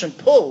push and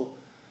pull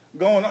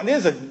going on.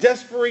 There's a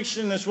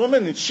desperation in this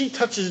woman, and she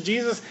touches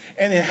Jesus,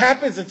 and it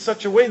happens in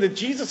such a way that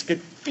Jesus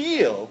could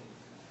feel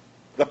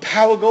the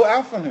power go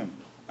out from him.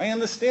 I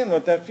understand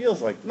what that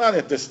feels like. Not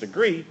at this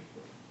degree,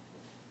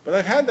 but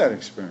I've had that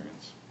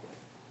experience.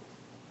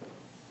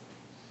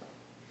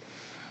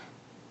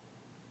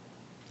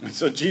 And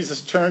so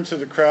Jesus turned to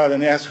the crowd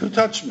and asked, "Who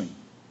touched me?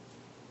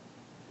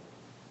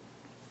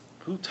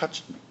 Who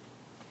touched me?"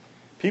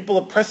 People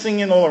are pressing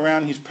in all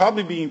around. He's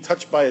probably being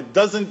touched by a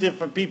dozen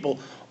different people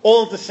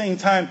all at the same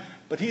time.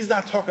 But he's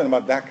not talking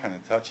about that kind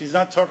of touch. He's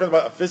not talking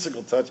about a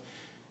physical touch.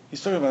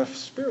 He's talking about a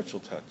spiritual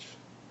touch.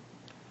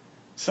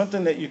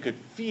 Something that you could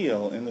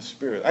feel in the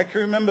spirit. I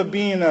can remember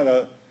being at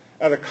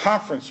a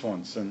conference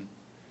once, and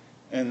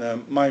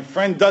my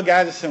friend Doug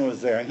Addison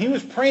was there, and he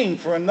was praying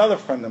for another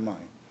friend of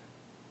mine.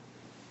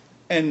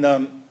 And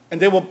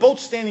they were both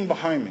standing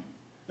behind me.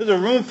 There's a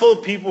room full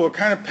of people who are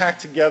kind of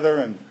packed together,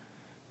 and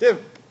there are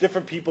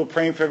different people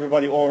praying for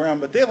everybody all around,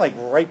 but they're like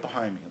right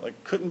behind me,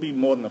 like couldn't be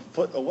more than a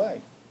foot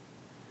away.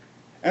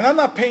 And I'm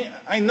not paying,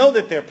 I know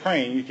that they're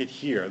praying, you could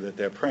hear that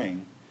they're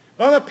praying,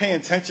 but I'm not paying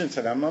attention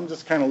to them. I'm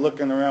just kind of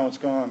looking around what's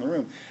going on in the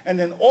room. And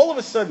then all of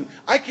a sudden,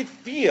 I could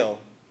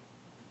feel,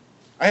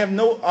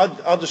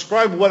 I'll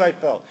describe what I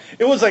felt.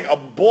 It was like a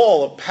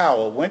ball of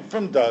power went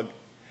from Doug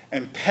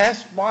and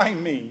passed by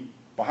me,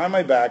 behind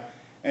my back,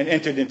 and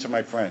entered into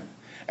my friend.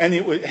 And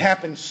it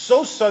happened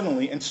so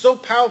suddenly and so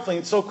powerfully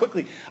and so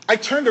quickly. I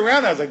turned around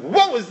and I was like,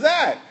 "What was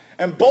that?"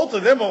 And both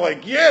of them were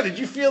like, "Yeah, did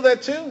you feel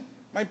that too?"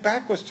 My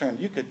back was turned.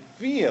 You could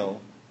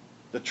feel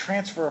the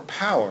transfer of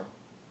power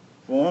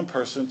from one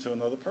person to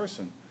another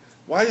person.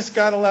 Why does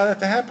God allow that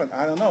to happen?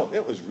 I don't know.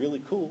 It was really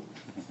cool.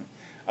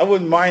 I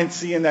wouldn't mind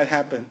seeing that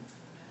happen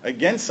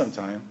again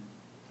sometime.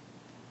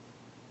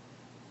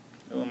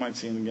 I wouldn't mind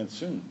seeing it again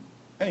soon.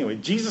 Anyway,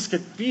 Jesus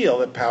could feel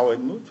that power had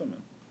moved from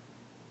him.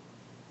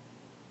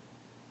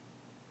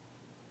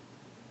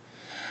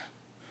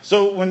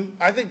 So when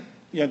I think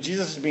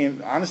Jesus is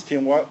being honest here,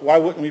 why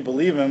wouldn't we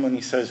believe him when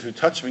he says, "Who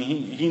touched me?"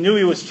 He knew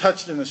he was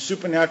touched in a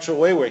supernatural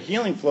way where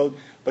healing flowed,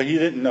 but he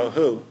didn't know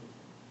who.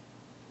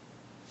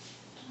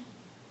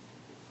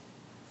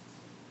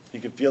 He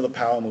could feel the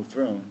power move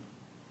through him.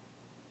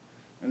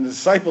 And the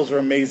disciples were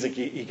amazed that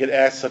he could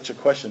ask such a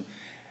question.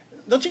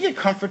 Don't you get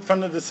comfort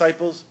from the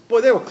disciples?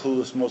 Boy, they were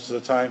clueless most of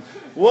the time.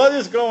 What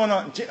is going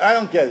on? I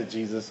don't get it,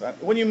 Jesus.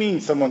 What do you mean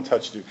someone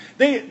touched you?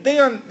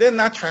 They're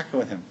not tracking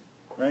with him,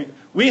 right?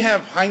 We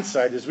have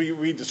hindsight as we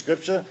read the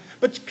scripture,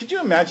 but could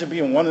you imagine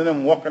being one of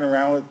them walking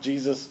around with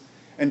Jesus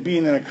and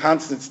being in a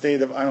constant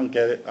state of, I don't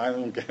get it, I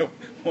don't get it.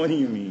 What do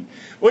you mean?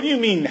 What do you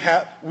mean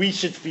we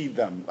should feed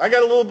them? I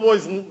got a little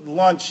boy's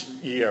lunch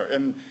here,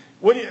 and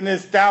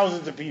there's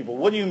thousands of people.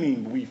 What do you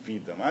mean we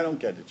feed them? I don't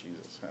get it,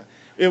 Jesus.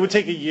 It would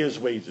take a year's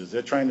wages.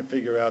 They're trying to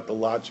figure out the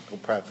logical,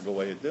 practical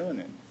way of doing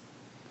it.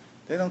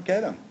 They don't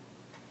get him.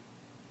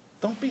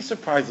 Don't be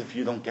surprised if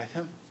you don't get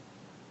him.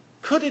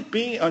 Could it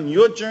be on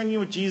your journey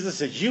with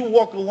Jesus, as you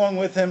walk along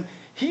with him,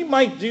 he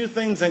might do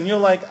things and you're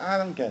like, I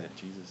don't get it,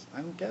 Jesus.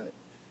 I don't get it.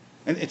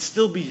 And it'd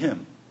still be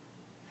him.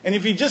 And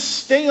if you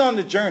just stay on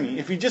the journey,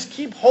 if you just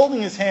keep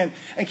holding his hand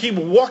and keep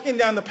walking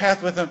down the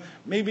path with him,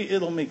 maybe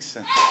it'll make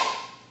sense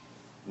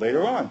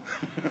later on.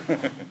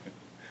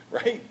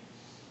 Right?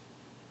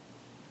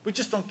 We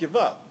just don't give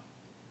up.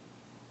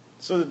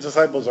 So the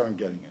disciples aren't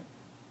getting it.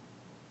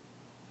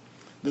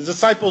 The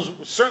disciples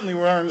certainly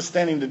were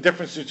understanding the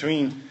difference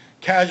between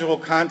casual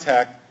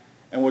contact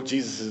and what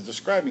Jesus is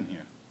describing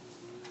here.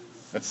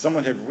 That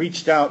someone had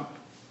reached out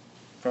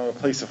from a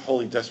place of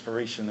holy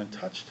desperation and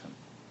touched him.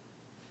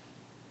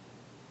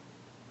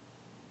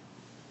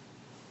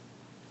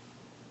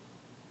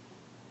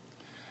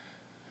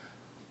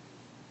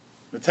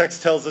 The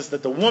text tells us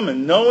that the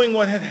woman, knowing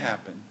what had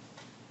happened,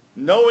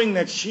 knowing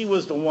that she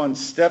was the one,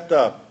 stepped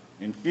up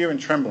in fear and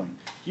trembling.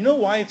 You know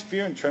why it's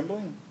fear and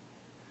trembling?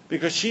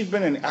 Because she's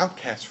been an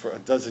outcast for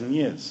 12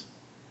 years.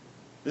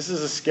 This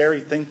is a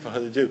scary thing for her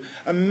to do.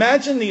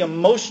 Imagine the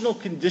emotional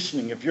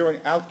conditioning if you're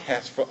an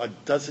outcast for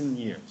 12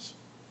 years.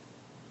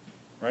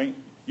 Right?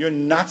 You're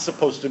not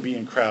supposed to be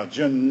in crowds.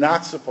 You're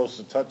not supposed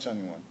to touch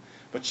anyone.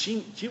 But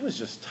she was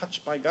just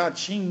touched by God.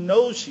 She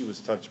knows she was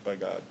touched by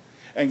God.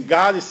 And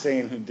God is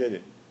saying who did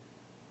it.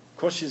 Of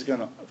course she's going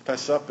to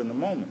fess up in the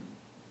moment.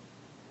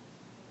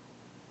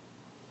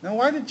 Now,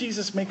 why did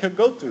Jesus make her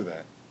go through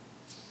that?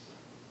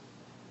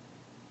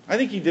 I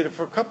think he did it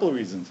for a couple of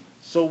reasons.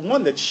 So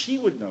one, that she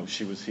would know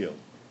she was healed.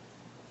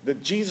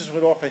 That Jesus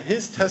would offer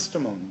his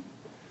testimony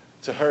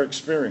to her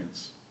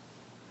experience.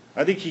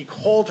 I think he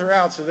called her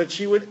out so that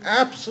she would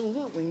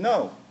absolutely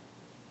know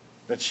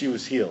that she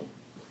was healed.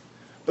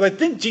 But I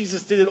think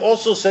Jesus did it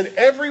also so that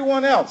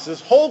everyone else,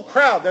 this whole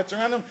crowd that's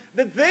around him,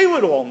 that they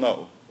would all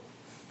know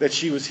that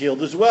she was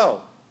healed as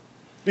well.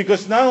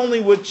 Because not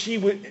only would she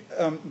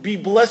be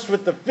blessed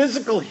with the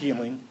physical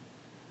healing,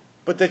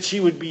 but that she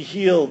would be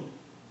healed,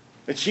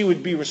 that she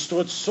would be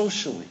restored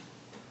socially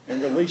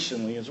and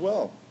relationally as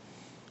well.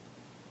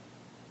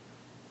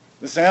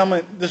 This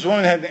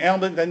woman had an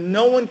ailment that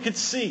no one could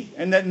see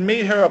and that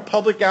made her a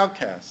public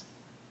outcast.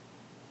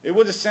 It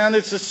would have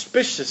sounded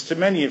suspicious to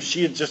many if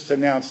she had just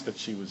announced that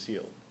she was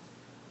healed.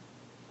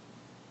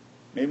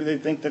 Maybe they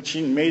think that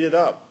she made it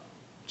up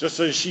just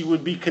so she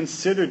would be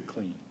considered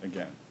clean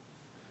again.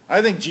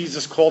 I think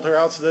Jesus called her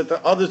out so that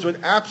the others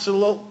would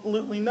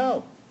absolutely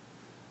know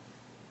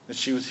that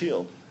she was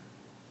healed.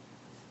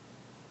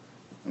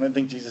 And I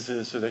think Jesus did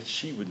it so that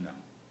she would know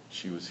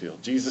she was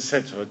healed. Jesus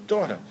said to her,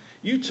 daughter,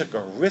 you took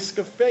a risk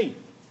of faith.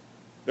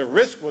 The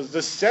risk was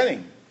the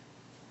setting.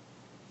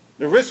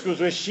 The risk was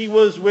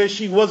where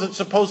she wasn't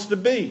supposed to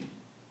be.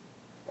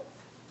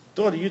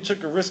 Daughter, you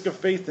took a risk of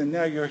faith and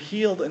now you're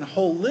healed and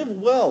whole. Live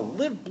well,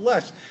 live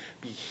blessed.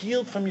 Be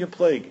healed from your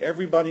plague.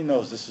 Everybody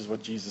knows this is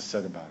what Jesus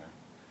said about her.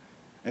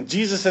 And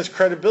Jesus has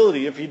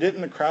credibility. If he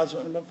didn't, the crowds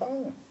wouldn't have been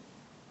following him.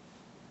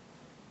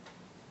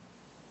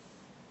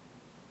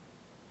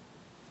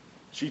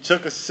 She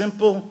took a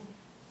simple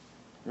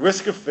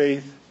risk of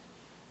faith.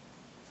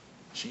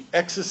 She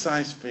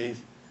exercised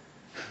faith.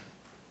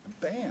 And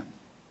bam.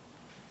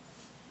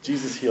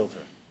 Jesus healed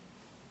her.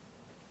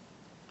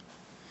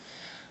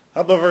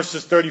 How about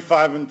verses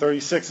 35 and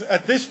 36?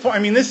 At this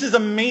point, this is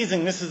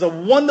amazing. This is a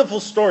wonderful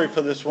story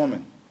for this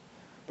woman.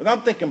 But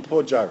I'm thinking,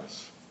 poor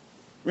Jairus.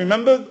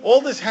 Remember,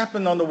 all this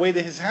happened on the way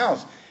to his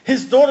house.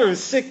 His daughter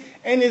is sick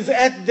and is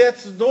at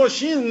death's door.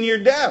 She is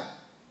near death.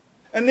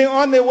 And they're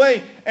on their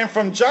way. And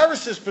from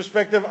Jairus'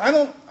 perspective, I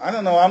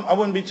don't know, I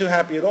wouldn't be too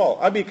happy at all.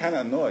 I'd be kind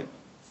of annoyed.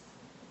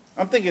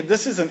 I'm thinking,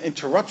 this is an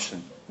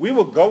interruption. We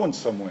were going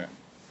somewhere.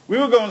 We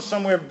were going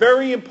somewhere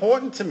very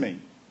important to me.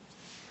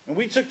 And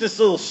we took this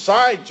little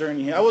side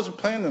journey here. I wasn't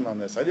planning on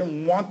this. I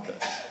didn't want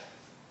this.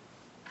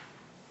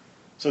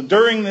 So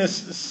during this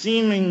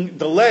seeming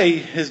delay,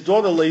 his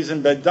daughter lays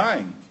in bed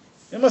dying.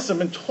 It must have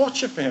been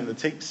torture for him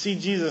to see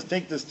Jesus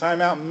take this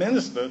time out and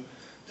minister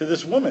to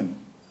this woman.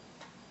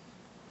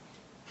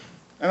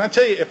 And I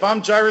tell you, if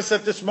I'm Jairus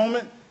at this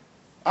moment,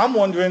 I'm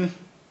wondering,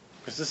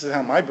 because this is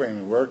how my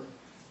brain would work,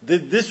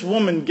 did this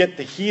woman get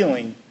the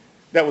healing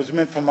that was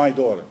meant for my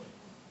daughter?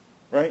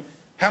 Right?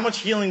 How much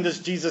healing does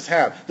Jesus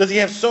have? Does he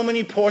have so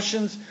many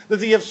portions? Does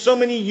he have so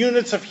many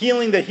units of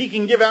healing that he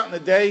can give out in a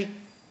day?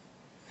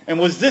 And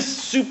was this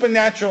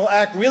supernatural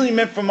act really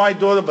meant for my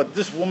daughter, but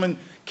this woman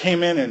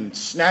came in and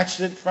snatched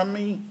it from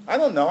me? I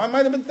don't know. I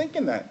might have been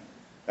thinking that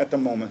at the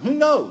moment. Who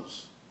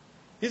knows?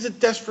 He's a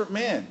desperate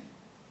man.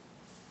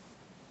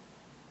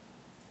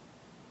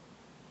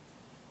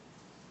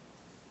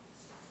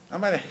 I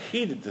might have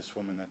hated this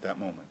woman at that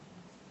moment.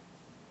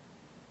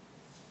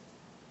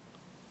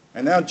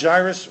 And now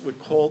Jesus would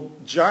call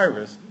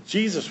Jairus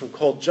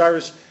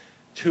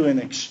to an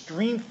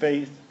extreme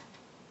faith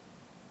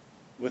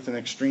with an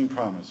extreme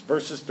promise.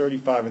 Verses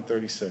 35 and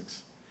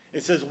 36.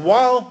 It says,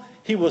 while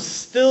he was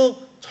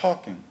still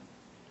talking,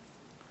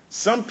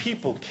 some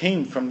people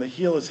came from the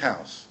healer's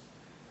house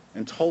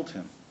and told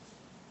him,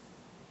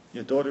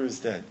 your daughter is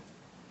dead.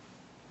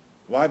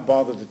 Why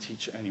bother to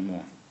teach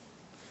anymore?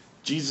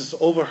 Jesus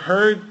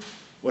overheard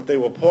what they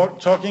were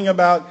talking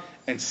about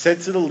and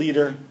said to the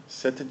leader,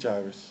 said to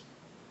Jairus,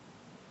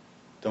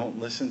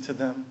 don't listen to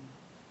them,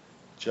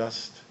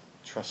 just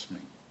trust me.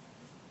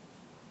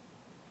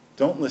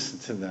 Don't listen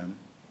to them,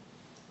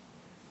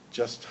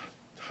 just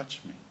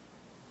touch me.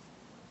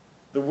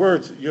 The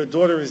words, your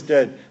daughter is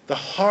dead, the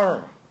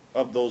horror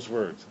of those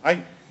words.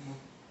 I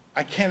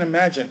can't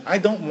imagine. I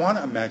don't want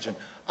to imagine.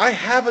 I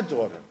have a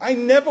daughter. I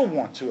never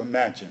want to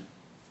imagine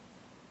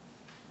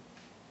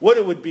what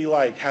it would be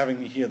like having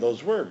to hear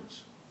those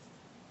words.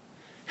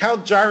 How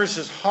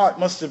Jairus' heart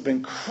must have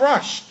been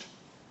crushed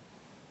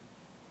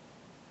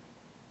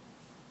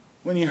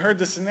when he heard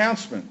this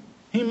announcement.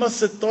 He must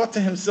have thought to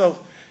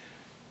himself,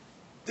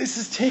 this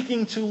is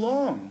taking too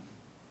long.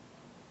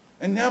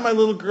 And now my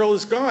little girl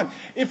is gone.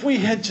 If we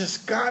had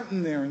just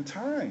gotten there in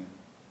time.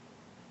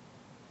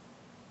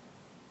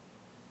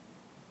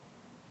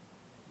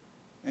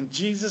 And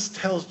Jesus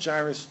tells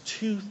Jairus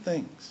two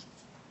things.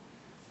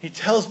 He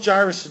tells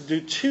Jairus to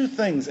do two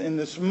things in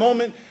this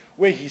moment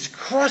where he's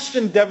crushed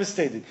and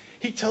devastated.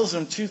 He tells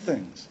him two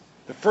things.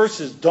 The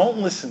first is don't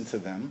listen to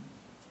them.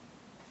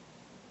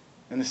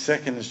 And the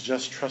second is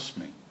just trust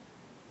me.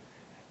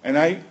 And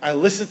I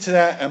listen to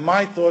that and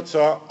my thoughts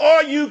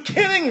are you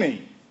kidding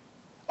me?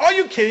 Are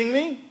you kidding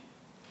me?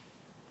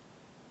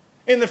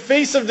 In the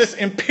face of this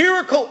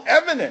empirical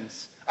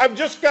evidence, I've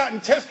just gotten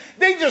tests.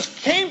 They just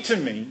came to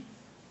me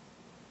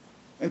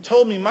and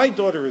told me my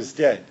daughter is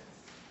dead.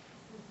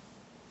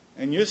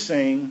 And you're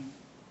saying,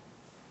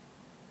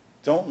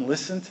 don't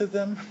listen to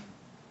them?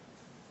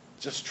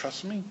 Just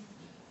trust me?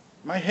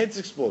 My head's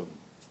exploding.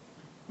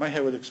 My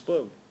head would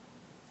explode.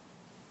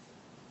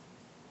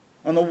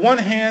 On the one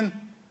hand,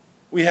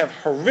 we have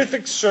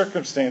horrific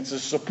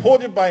circumstances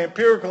supported by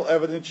empirical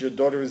evidence. Your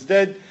daughter is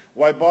dead.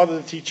 Why bother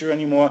to teach her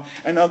anymore?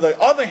 And on the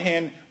other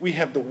hand, we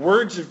have the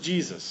words of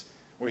Jesus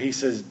where he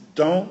says,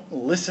 don't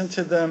listen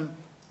to them.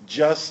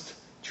 Just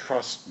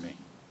trust me.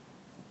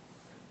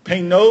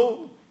 Pay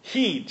no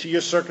heed to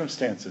your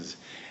circumstances.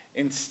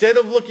 Instead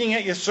of looking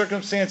at your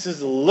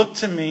circumstances, look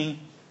to me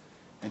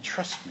and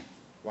trust me.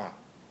 Wow.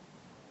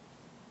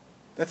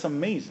 That's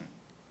amazing.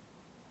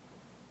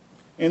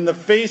 In the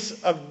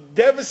face of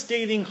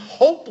devastating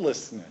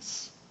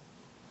hopelessness,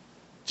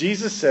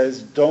 Jesus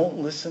says, don't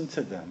listen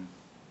to them.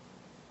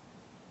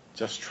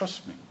 Just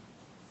trust me.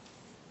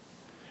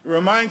 It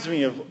reminds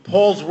me of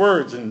Paul's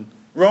words in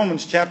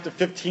Romans chapter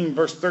 15,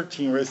 verse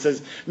 13, where it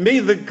says, may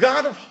the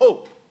God of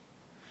hope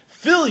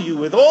fill you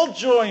with all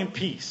joy and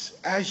peace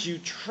as you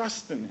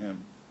trust in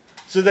him,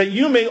 so that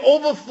you may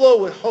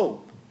overflow with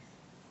hope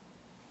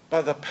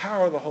by the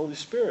power of the Holy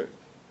Spirit.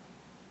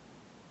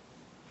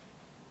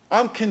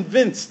 I'm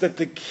convinced that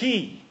the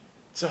key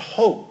to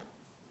hope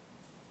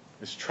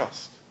is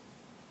trust.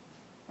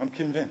 I'm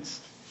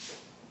convinced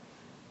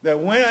that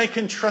when I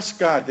can trust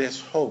God,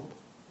 there's hope.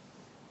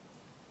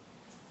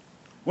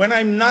 When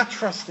I'm not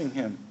trusting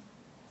him,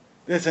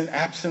 there's an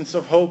absence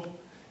of hope.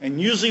 And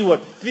usually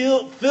what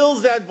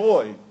fills that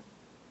void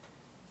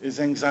is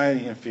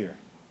anxiety and fear.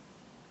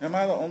 Am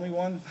I the only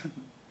one?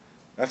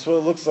 That's what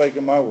it looks like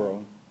in my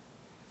world.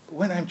 But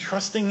when I'm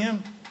trusting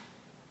him,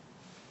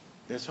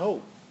 there's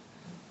hope.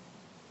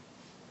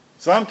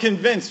 So I'm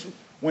convinced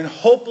when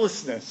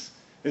hopelessness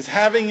is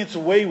having its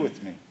way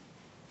with me,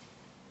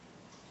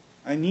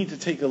 I need to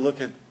take a look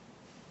at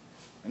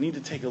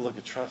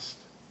trust.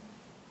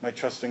 My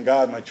trust in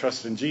God, my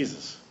trust in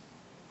Jesus.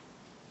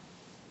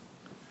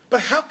 But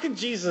how could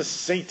Jesus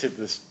say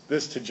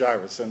this to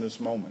Jairus in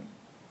this moment?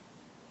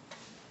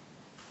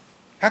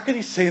 How could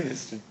he say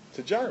this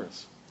to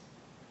Jairus?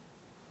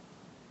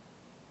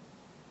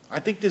 I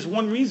think there's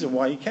one reason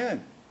why he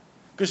can.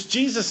 Because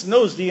Jesus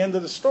knows the end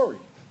of the story.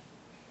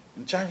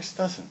 And Jairus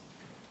doesn't.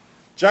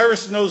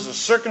 Jairus knows the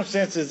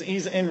circumstances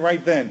he's in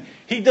right then.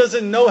 He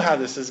doesn't know how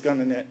this is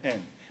going to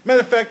end.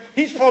 Matter of fact,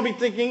 he's probably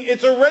thinking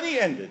it's already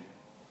ended.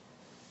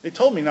 They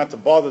told me not to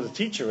bother the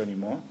teacher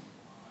anymore.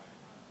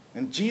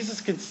 And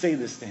Jesus can say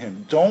this to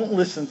him. Don't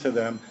listen to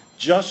them.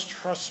 Just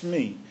trust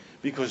me.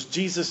 Because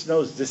Jesus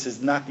knows this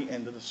is not the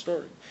end of the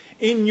story.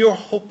 In your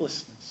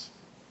hopelessness,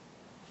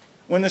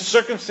 when the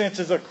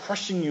circumstances are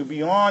crushing you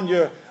beyond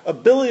your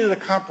ability to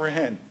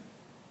comprehend,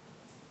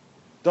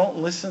 don't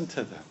listen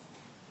to them.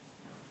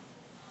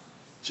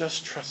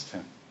 Just trust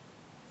him.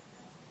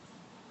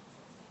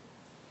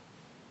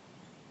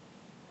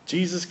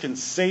 Jesus can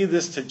say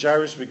this to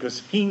Jairus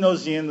because he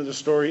knows the end of the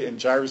story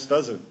and Jairus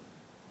doesn't.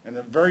 And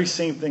the very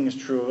same thing is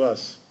true of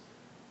us.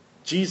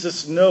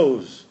 Jesus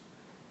knows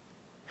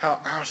how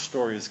our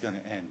story is going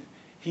to end.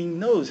 He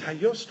knows how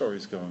your story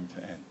is going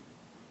to end.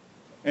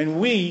 And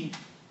we,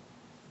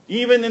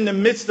 even in the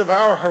midst of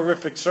our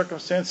horrific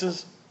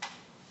circumstances,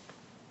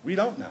 we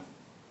don't know.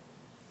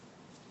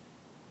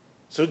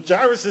 So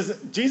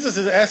Jesus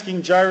is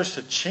asking Jairus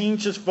to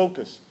change his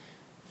focus.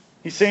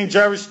 He's saying,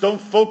 Jairus, don't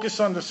focus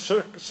on the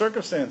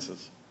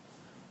circumstances.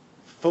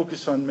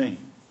 Focus on me.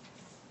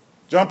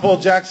 John Paul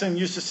Jackson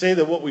used to say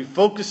that what we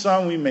focus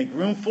on, we make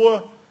room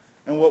for,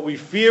 and what we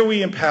fear,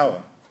 we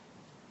empower.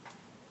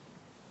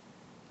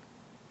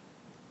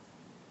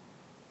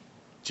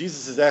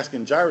 Jesus is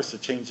asking Jairus to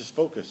change his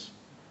focus.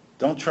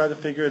 Don't try to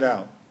figure it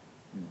out.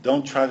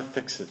 Don't try to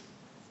fix it.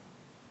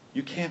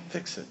 You can't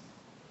fix it.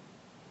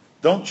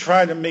 Don't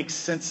try to make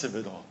sense of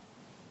it all.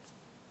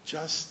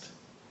 Just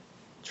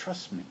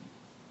trust me.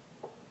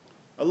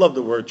 I love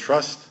the word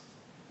trust.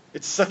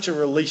 It's such a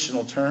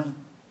relational term.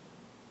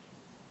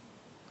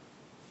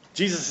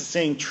 Jesus is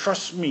saying,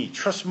 trust me,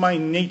 trust my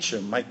nature,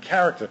 my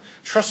character,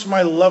 trust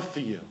my love for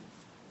you.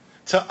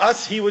 To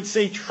us, he would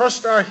say,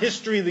 trust our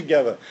history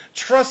together,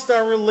 trust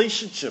our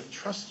relationship,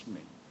 trust me.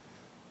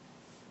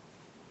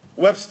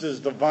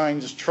 Webster's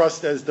defines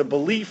trust as the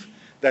belief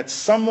that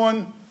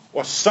someone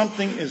or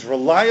something is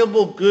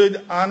reliable,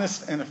 good,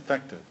 honest, and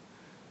effective.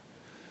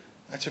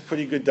 That's a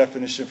pretty good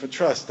definition for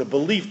trust. The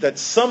belief that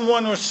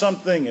someone or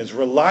something is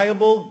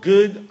reliable,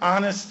 good,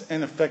 honest,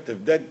 and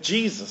effective. That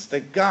Jesus,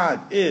 that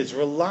God is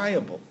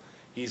reliable.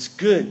 He's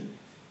good,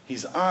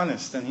 he's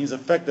honest, and he's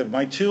effective.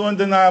 My two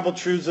undeniable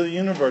truths of the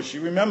universe.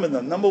 You remember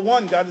them. Number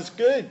one, God is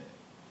good.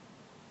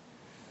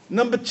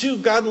 Number two,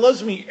 God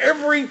loves me.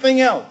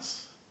 Everything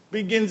else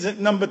begins at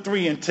number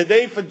three. And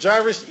today for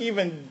Jairus,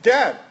 even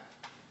death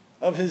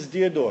of his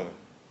dear daughter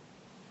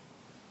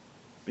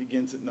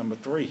begins at number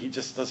three. He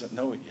just doesn't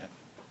know it yet.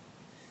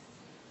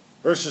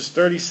 Verses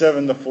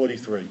 37 to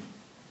 43.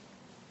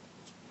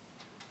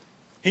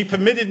 He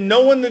permitted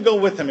no one to go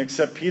with him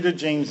except Peter,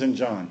 James, and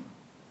John.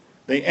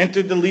 They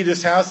entered the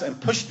leader's house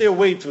and pushed their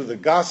way through the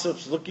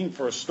gossips looking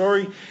for a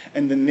story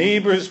and the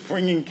neighbors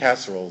bringing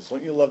casseroles.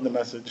 Don't you love the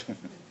message?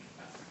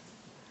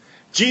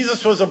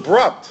 Jesus was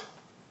abrupt.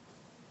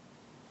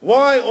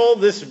 Why all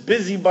this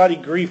busybody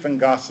grief and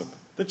gossip?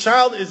 The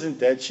child isn't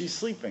dead, she's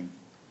sleeping.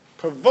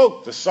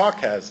 Provoked the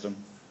sarcasm.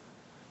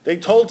 They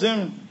told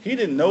him he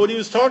didn't know what he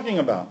was talking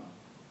about.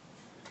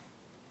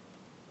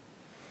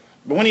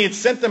 But when he had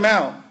sent them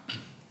out,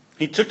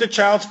 he took the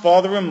child's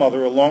father and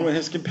mother along with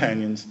his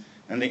companions,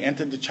 and they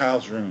entered the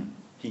child's room.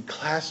 He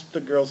clasped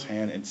the girl's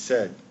hand and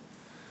said,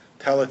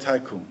 Talitha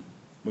kum,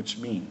 which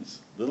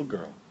means, little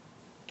girl,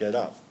 get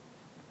up.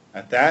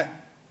 At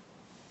that,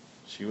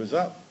 she was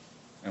up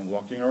and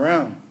walking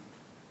around.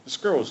 This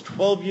girl was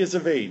 12 years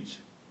of age.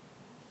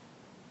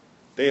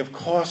 They, of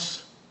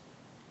course,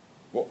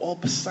 were all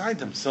beside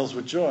themselves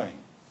with joy.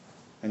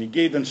 And he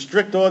gave them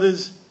strict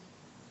orders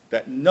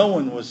that no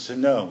one was to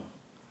know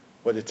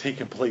what had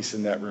taken place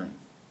in that room.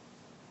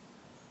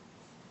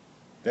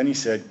 Then he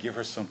said, give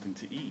her something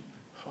to eat.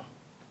 Oh,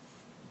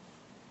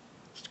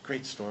 it's a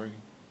great story.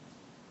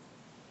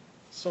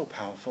 So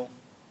powerful.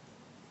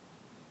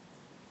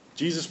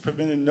 Jesus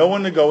permitted no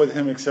one to go with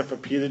him except for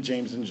Peter,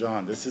 James, and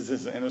John. This is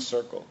his inner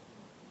circle.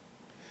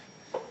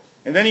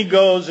 And then he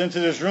goes into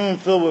this room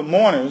filled with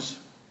mourners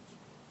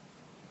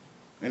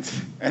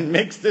and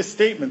makes this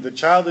statement, the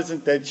child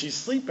isn't dead, she's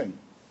sleeping.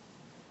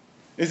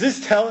 Is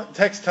this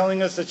text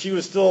telling us that she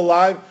was still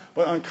alive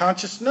but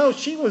unconscious? No,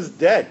 she was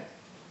dead.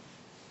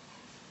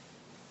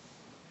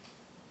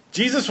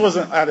 Jesus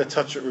wasn't out of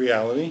touch with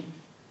reality.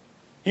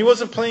 He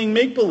wasn't playing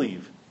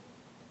make-believe.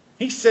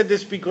 He said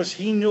this because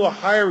he knew a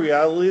higher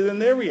reality than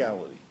their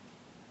reality.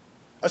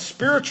 A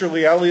spiritual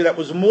reality that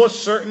was more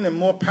certain and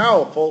more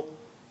powerful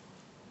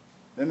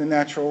than the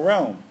natural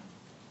realm.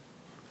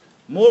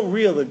 More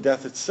real than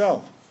death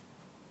itself.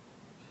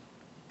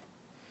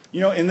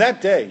 You know, in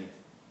that day,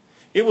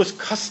 it was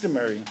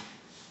customary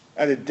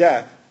at a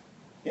death.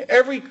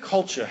 Every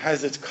culture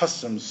has its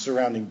customs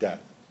surrounding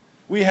death.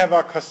 We have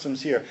our customs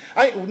here.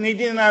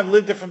 Nadine and I have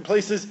lived different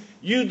places.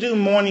 You do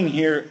mourning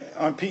here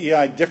on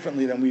PEI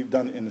differently than we've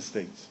done in the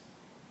States.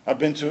 I've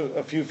been to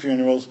a few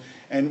funerals,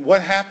 and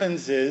what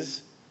happens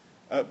is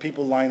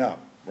people line up,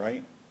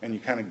 right? And you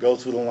kind of go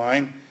through the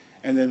line,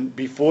 And then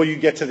before you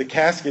get to the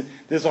casket,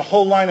 there's a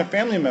whole line of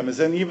family members.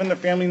 And even the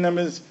family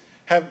members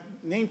have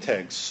name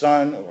tags,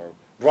 son or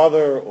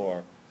brother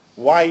or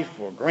wife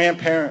or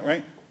grandparent,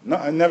 right? No,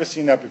 I've never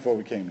seen that before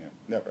we came here.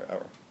 Never,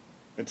 ever.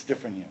 It's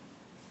different here.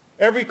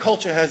 Every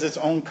culture has its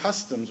own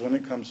customs when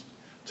it comes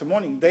to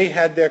mourning. They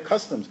had their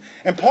customs.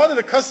 And part of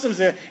the customs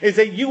there is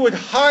that you would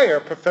hire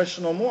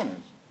professional mourners.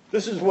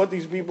 This is what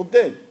these people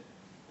did.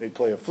 They'd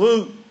play a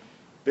flute,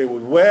 they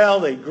would wail,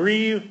 they'd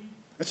grieve.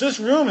 And so this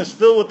room is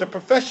filled with the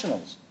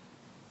professionals.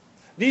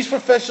 These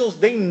professionals,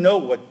 they know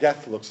what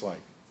death looks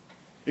like.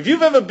 If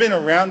you've ever been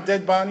around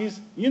dead bodies,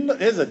 you know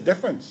there's a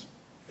difference.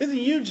 There's a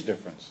huge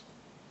difference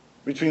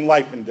between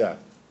life and death.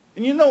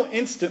 And you know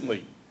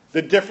instantly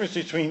the difference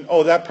between,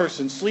 oh, that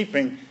person's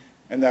sleeping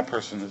and that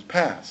person has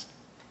passed.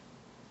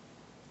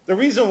 The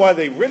reason why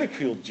they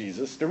ridiculed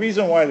Jesus, the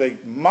reason why they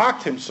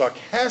mocked him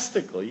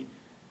sarcastically,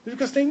 is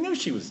because they knew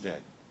she was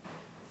dead.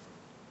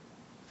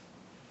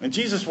 And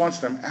Jesus wants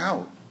them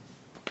out.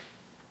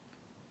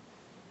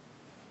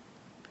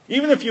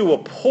 Even if you were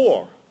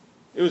poor,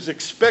 it was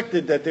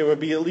expected that there would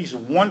be at least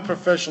one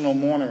professional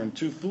mourner and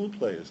two flute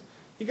players.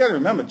 You got to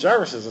remember,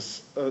 Jairus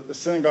is a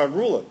synagogue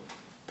ruler,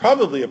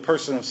 probably a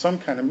person of some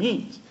kind of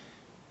means.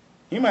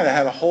 He might have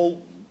had a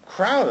whole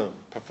crowd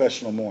of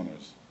professional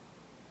mourners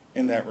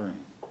in that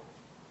room.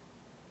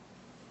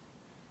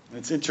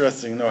 It's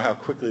interesting to know how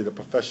quickly the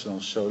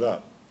professionals showed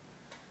up.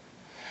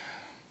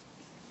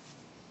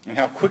 And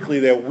how quickly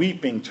their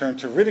weeping turned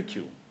to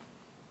ridicule.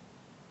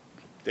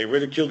 They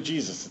ridiculed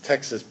Jesus. The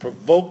text says,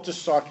 provoked to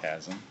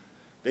sarcasm.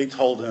 They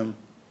told him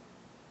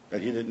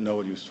that he didn't know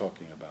what he was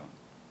talking about.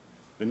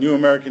 The New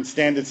American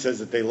Standard says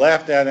that they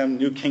laughed at him.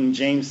 New King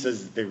James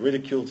says that they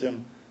ridiculed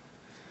him.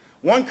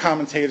 One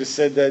commentator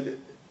said that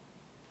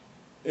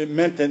it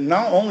meant that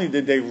not only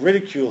did they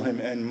ridicule him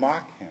and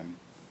mock him,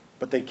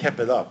 but they kept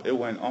it up. It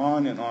went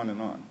on and on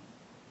and on.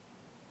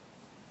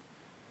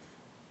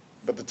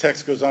 But the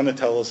text goes on to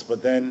tell us,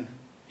 but then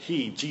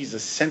he,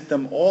 Jesus, sent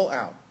them all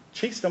out,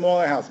 chased them all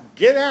out of the house.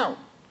 Get out!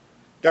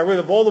 Got rid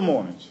of all the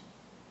mourners.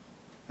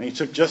 And he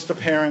took just the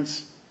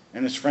parents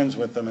and his friends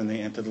with them, and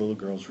they entered the little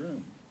girl's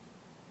room.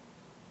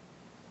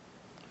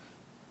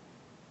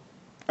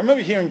 I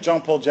remember hearing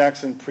John Paul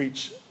Jackson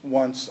preach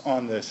once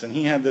on this, and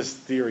he had this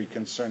theory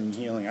concerning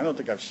healing. I don't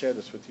think I've shared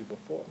this with you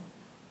before.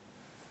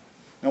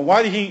 Now,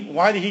 why did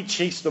he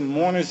chase the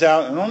mourners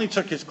out and only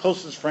took his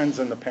closest friends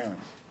and the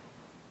parents?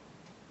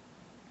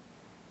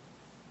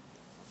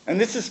 And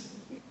this is,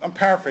 I'm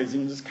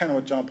paraphrasing, this is kind of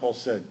what John Paul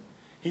said.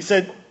 He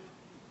said,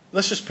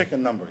 let's just pick a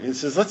number. He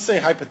says, let's say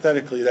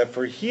hypothetically that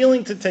for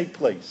healing to take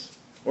place,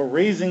 or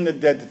raising the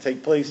dead to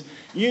take place,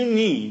 you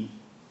need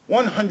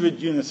 100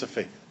 units of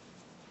faith.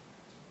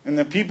 And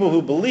the people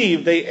who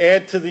believe, they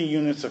add to the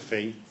units of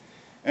faith,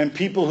 and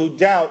people who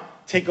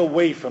doubt take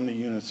away from the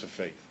units of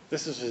faith.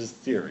 This is his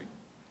theory.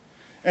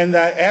 And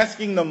that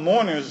asking the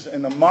mourners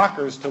and the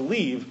mockers to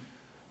leave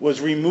was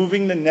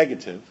removing the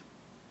negative,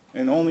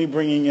 and only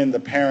bringing in the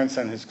parents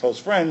and his close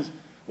friends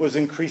was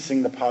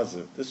increasing the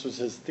positive. This was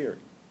his theory.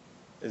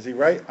 Is he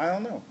right? I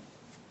don't know.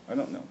 I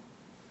don't know.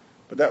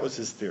 But that was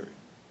his theory.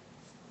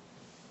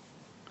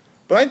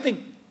 But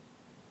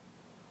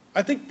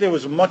I think there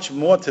was much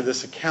more to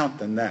this account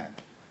than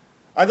that.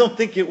 I don't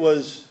think it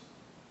was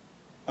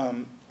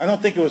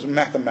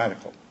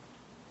mathematical.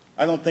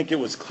 I don't think it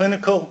was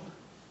clinical.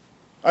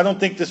 I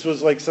don't think this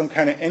was like some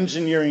kind of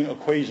engineering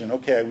equation.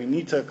 Okay, we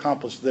need to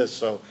accomplish this,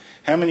 so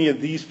how many of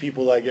these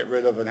people do I get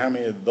rid of and how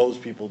many of those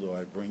people do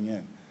I bring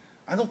in?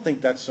 I don't think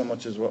that's so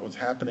much as what was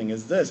happening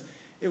as this.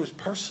 It was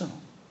personal.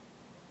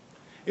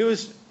 It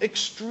was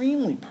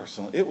extremely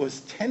personal. It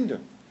was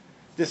tender.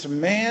 This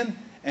man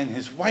and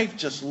his wife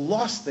just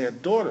lost their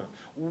daughter.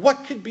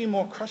 What could be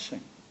more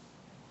crushing?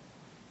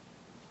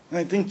 And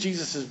I think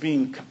Jesus is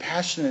being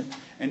compassionate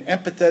and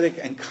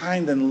empathetic and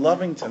kind and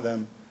loving to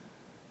them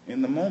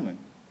in the moment.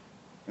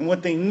 And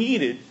what they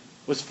needed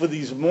was for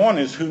these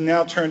mourners, who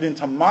now turned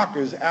into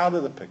mockers, out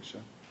of the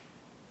picture.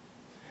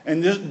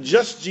 And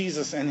just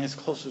Jesus and his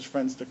closest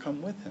friends to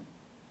come with him.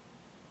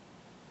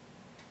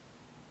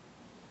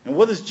 And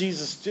what does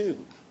Jesus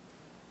do?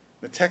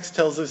 The text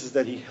tells us is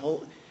that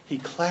he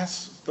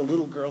clasps the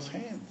little girl's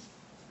hands.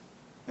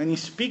 And he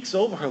speaks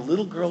over her,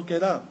 little girl,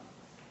 get up.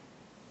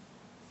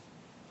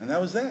 And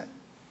that was that.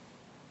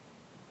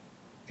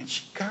 And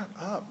she got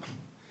up.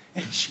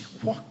 And she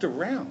walked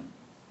around.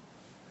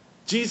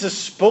 Jesus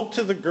spoke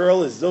to the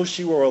girl as though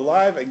she were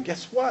alive, and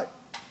guess what?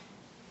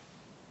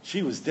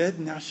 She was dead,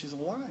 and now she's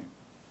alive.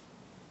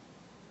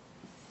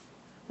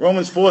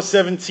 Romans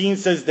 4:17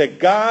 says that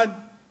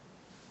God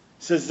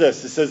says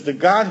this. It says, the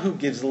God who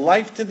gives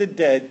life to the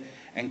dead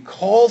and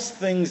calls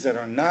things that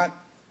are not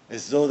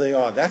as though they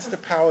are. That's the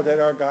power that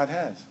our God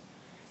has.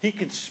 He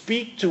could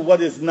speak to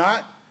what is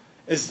not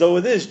as though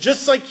it is.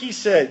 Just like he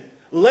said,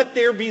 let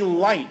there be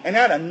light, and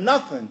out of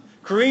nothing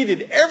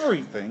created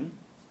everything.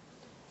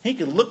 He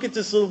could look at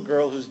this little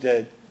girl who's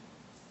dead,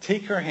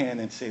 take her hand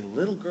and say,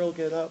 little girl,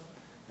 get up.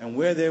 And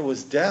where there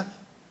was death,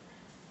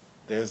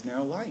 there's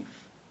now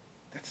life.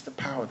 That's the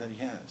power that he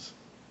has.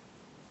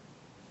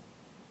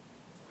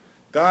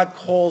 God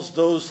calls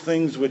those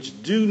things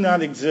which do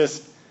not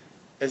exist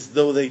as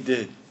though they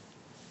did.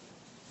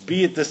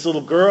 Be it this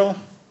little girl,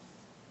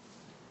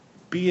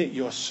 be it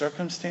your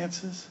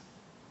circumstances,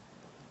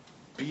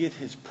 be it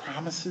his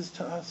promises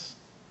to us,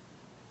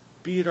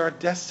 be it our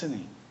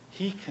destiny.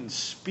 He can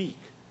speak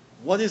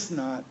what is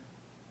not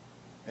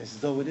as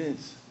though it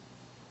is.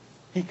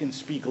 He can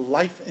speak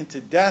life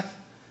into death.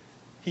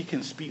 He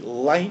can speak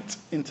light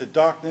into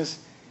darkness.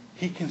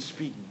 He can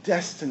speak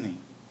destiny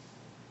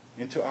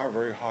into our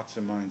very hearts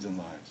and minds and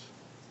lives.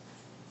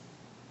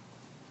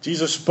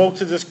 Jesus spoke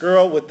to this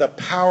girl with the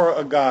power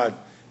of God,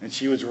 and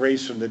she was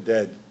raised from the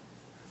dead.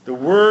 The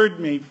Word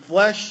made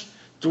flesh,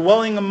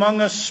 dwelling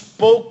among us,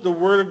 spoke the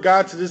Word of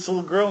God to this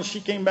little girl, and she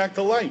came back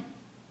to life.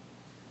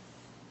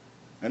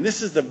 And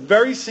this is the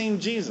very same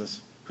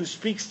Jesus who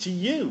speaks to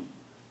you,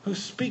 who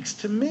speaks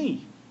to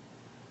me,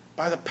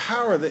 by the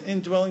power of the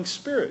indwelling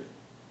Spirit.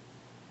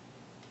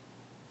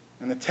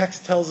 And the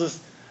text tells us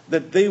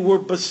that they were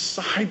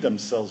beside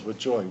themselves with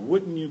joy.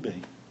 Wouldn't you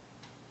be?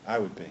 I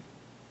would be.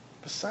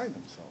 Beside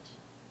themselves.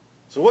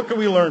 So what can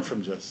we learn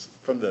from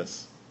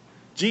this?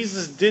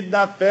 Jesus did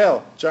not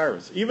fail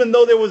Jairus. Even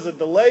though there was a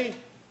delay,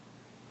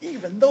 do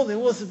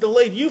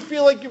you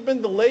feel like you've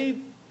been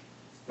delayed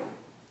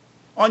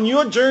on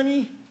your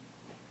journey?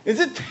 Is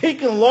it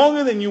taking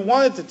longer than you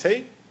want it to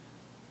take?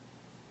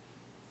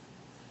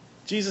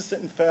 Jesus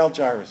didn't fail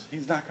Jairus.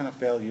 He's not going to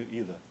fail you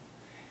either.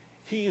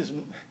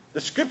 The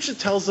scripture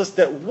tells us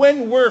that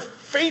when we're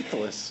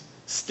faithless,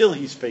 still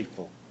he's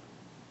faithful.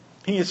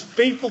 He is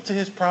faithful to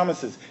his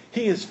promises.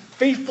 He is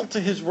faithful to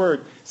his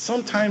word,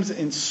 sometimes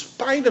in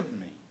spite of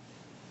me.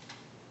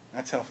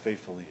 That's how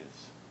faithful he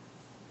is.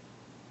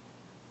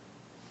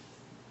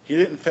 He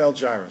didn't fail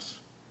Jairus.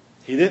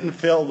 He didn't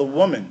fail the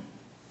woman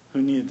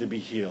who needed to be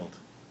healed,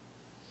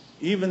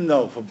 even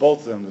though for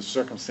both of them the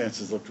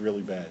circumstances looked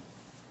really bad.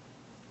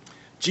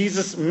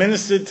 Jesus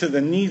ministered to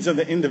the needs of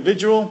the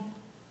individual.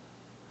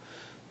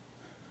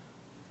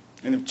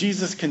 And if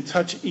Jesus can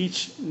touch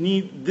each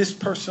need this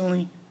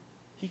personally,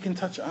 he can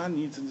touch our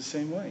needs in the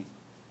same way.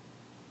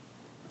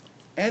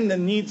 And the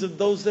needs of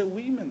those that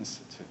we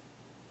minister to.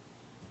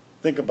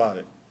 Think about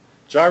it.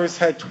 Jairus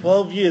had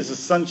 12 years of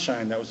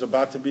sunshine that was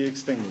about to be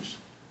extinguished.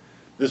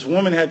 This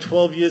woman had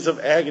 12 years of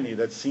agony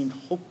that seemed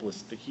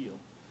hopeless to heal.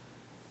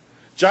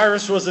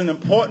 Jairus was an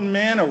important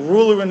man, a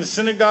ruler in the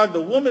synagogue.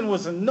 The woman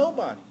was a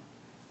nobody.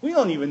 We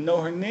don't even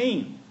know her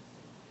name.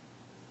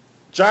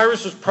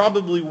 Jairus was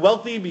probably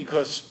wealthy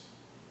because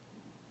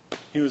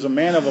he was a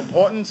man of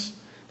importance.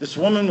 This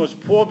woman was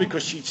poor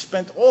because she'd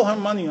spent all her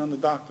money on the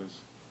doctors.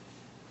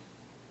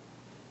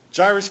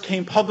 Jairus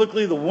came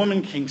publicly. The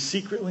woman came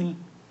secretly.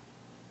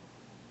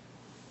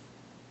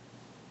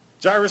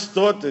 Jairus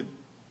thought that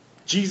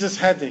Jesus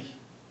had to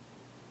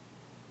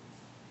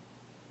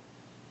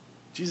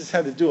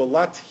do a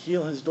lot to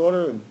heal his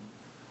daughter, and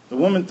the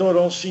woman thought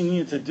all she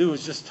needed to do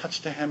was just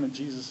touch the hem of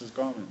Jesus'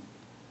 garment.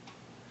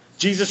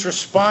 Jesus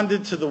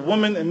responded to the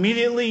woman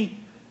immediately.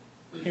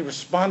 He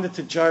responded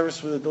to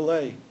Jairus with a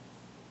delay.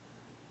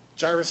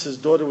 Jairus'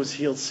 daughter was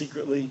healed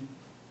secretly,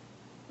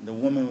 and the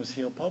woman was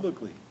healed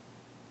publicly.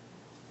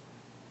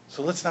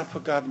 So let's not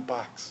put God in a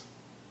box.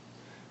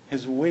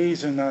 His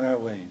ways are not our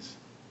ways.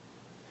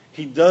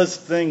 He does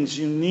things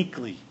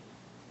uniquely.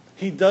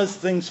 He does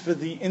things for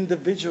the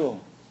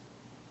individual.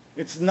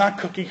 It's not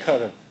cookie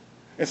cutter.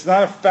 It's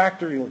not a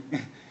factory.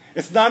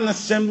 It's not an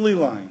assembly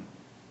line.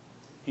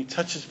 He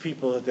touches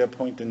people at their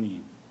point of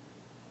need.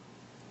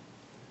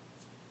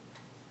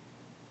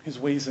 His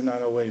ways are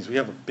not our ways. We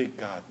have a big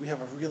God. We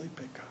have a really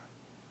big God.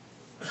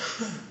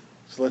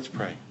 So let's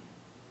pray.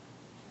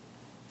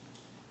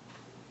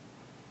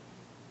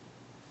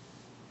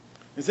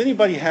 Does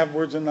anybody have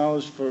words of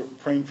knowledge for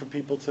praying for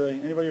people today?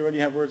 Anybody already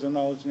have words of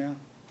knowledge now?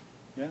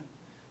 Yeah?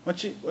 Why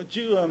don't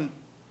you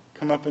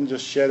come up and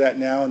just share that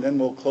now, and then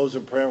we'll close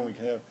in prayer and we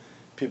can have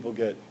people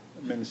get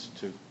ministered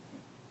to.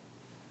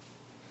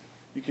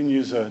 You can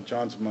use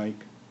John's mic.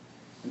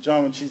 And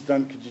John, when she's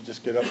done, could you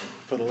just get up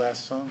for the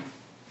last song?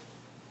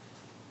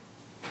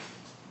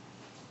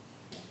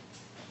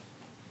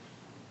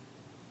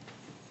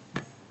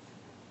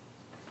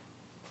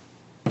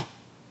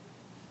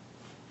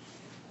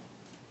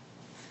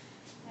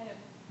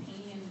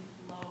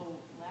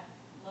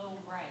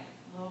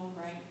 Low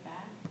right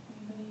back.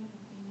 Anybody have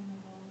pain in the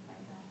low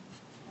right back?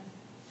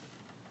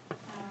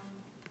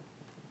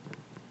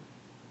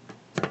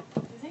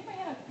 Does anybody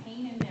have a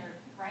pain in their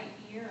right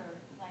ear, or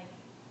like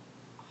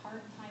a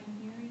hard time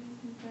hearing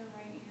with their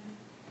right ear?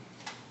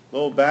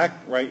 Low back,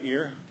 right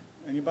ear.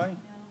 Anybody? No?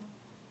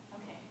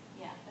 Okay,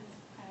 yeah, that's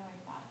kind of what I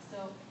thought.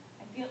 So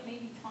I feel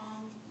maybe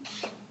Tom, you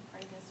can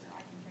pray this, or I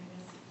can pray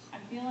this. I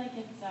feel like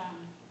it's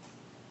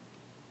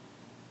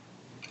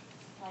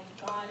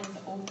like God is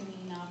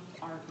opening up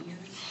our ears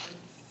for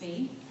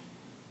faith.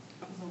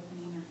 He's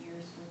opening our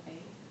ears for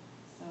faith.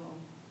 So,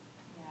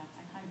 yeah,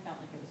 I kind of felt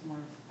like it was more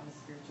of a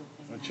spiritual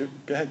thing.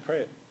 Go ahead,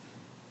 pray it.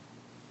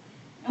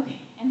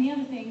 Okay, and the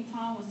other thing,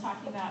 Tom was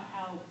talking about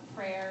how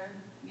prayer,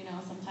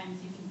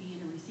 sometimes you can be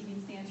in a receiving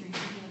stance or you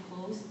can be in a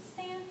closed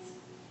stance.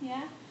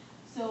 Yeah?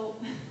 So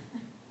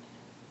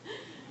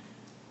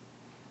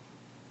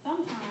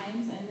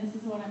sometimes, and this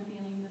is what I'm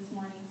feeling this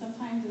morning,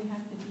 sometimes we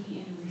have to be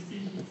in a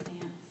receiving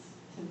stance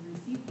to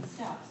receive the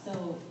stuff.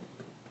 So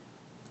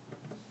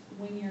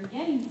when you're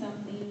getting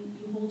something,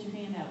 you hold your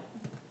hand out.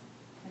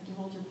 Like you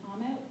hold your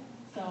palm out.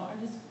 So I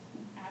just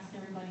ask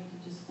everybody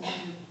to just hold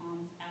your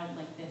palms out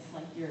like this,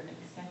 like you're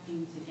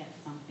expecting to get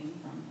something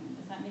from him.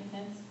 Does that make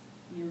sense?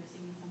 When you're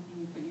receiving something,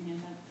 you put your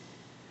hands up.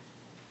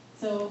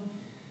 So,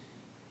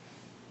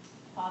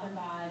 Father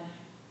God,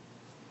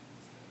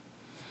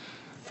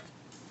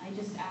 I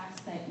just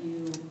ask that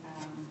you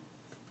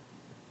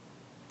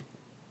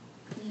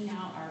clean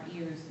out our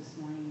ears this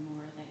morning,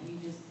 Lord, that you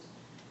just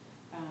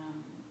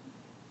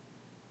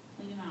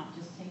clean them out.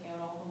 Just take out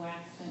all the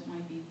wax that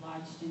might be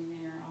lodged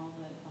in there, all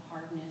the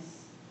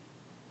hardness,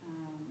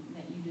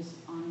 that you just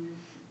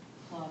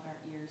unclog our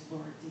ears,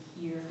 Lord, to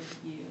hear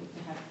you,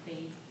 to have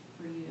faith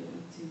for you,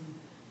 to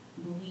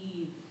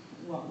believe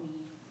what we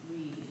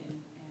read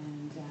and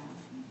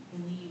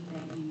believe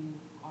that you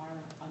are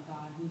a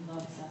God who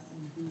loves us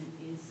and who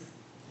is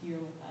here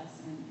with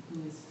us and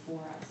who is for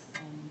us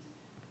and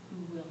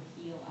who will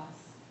heal us,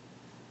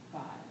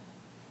 God.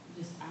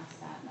 Just ask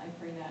that. I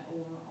pray that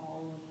over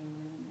all of the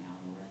room now,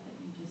 Lord, that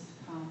you just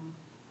come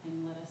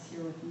and let us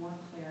hear with more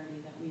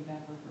clarity that we've ever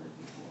heard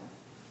before.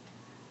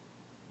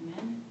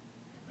 Amen?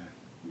 Amen.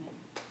 Amen.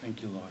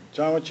 Thank you, Lord.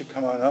 John, why don't you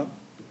come on up?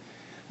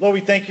 Lord,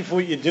 we thank you for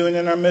what you're doing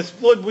in our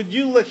midst. Lord, would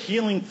you let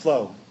healing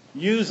flow?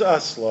 Use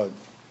us, Lord,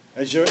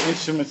 as your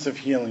instruments of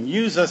healing.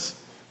 Use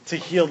us to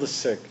heal the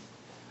sick.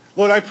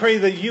 Lord, I pray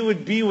that you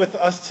would be with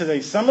us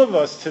today. Some of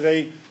us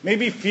today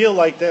maybe feel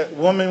like that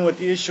woman with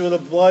the issue of the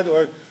blood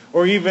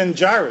or even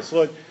Jairus.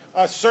 Lord,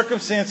 our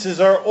circumstances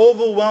are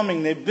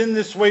overwhelming. They've been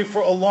this way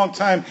for a long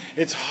time.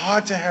 It's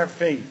hard to have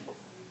faith.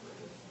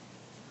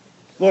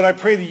 Lord, I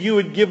pray that you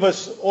would give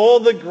us all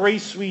the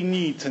grace we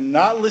need to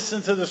not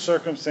listen to the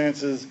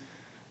circumstances,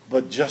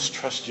 but just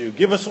trust you.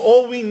 Give us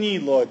all we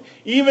need, Lord,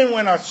 even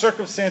when our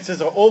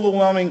circumstances are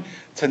overwhelming,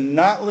 to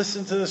not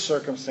listen to the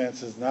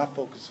circumstances, not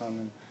focus on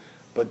them,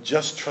 but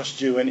just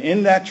trust you. And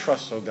in that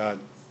trust, oh God,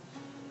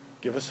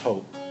 give us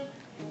hope.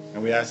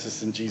 And we ask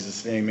this in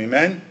Jesus' name.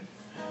 Amen.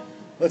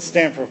 Let's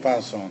stand for a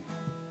final song.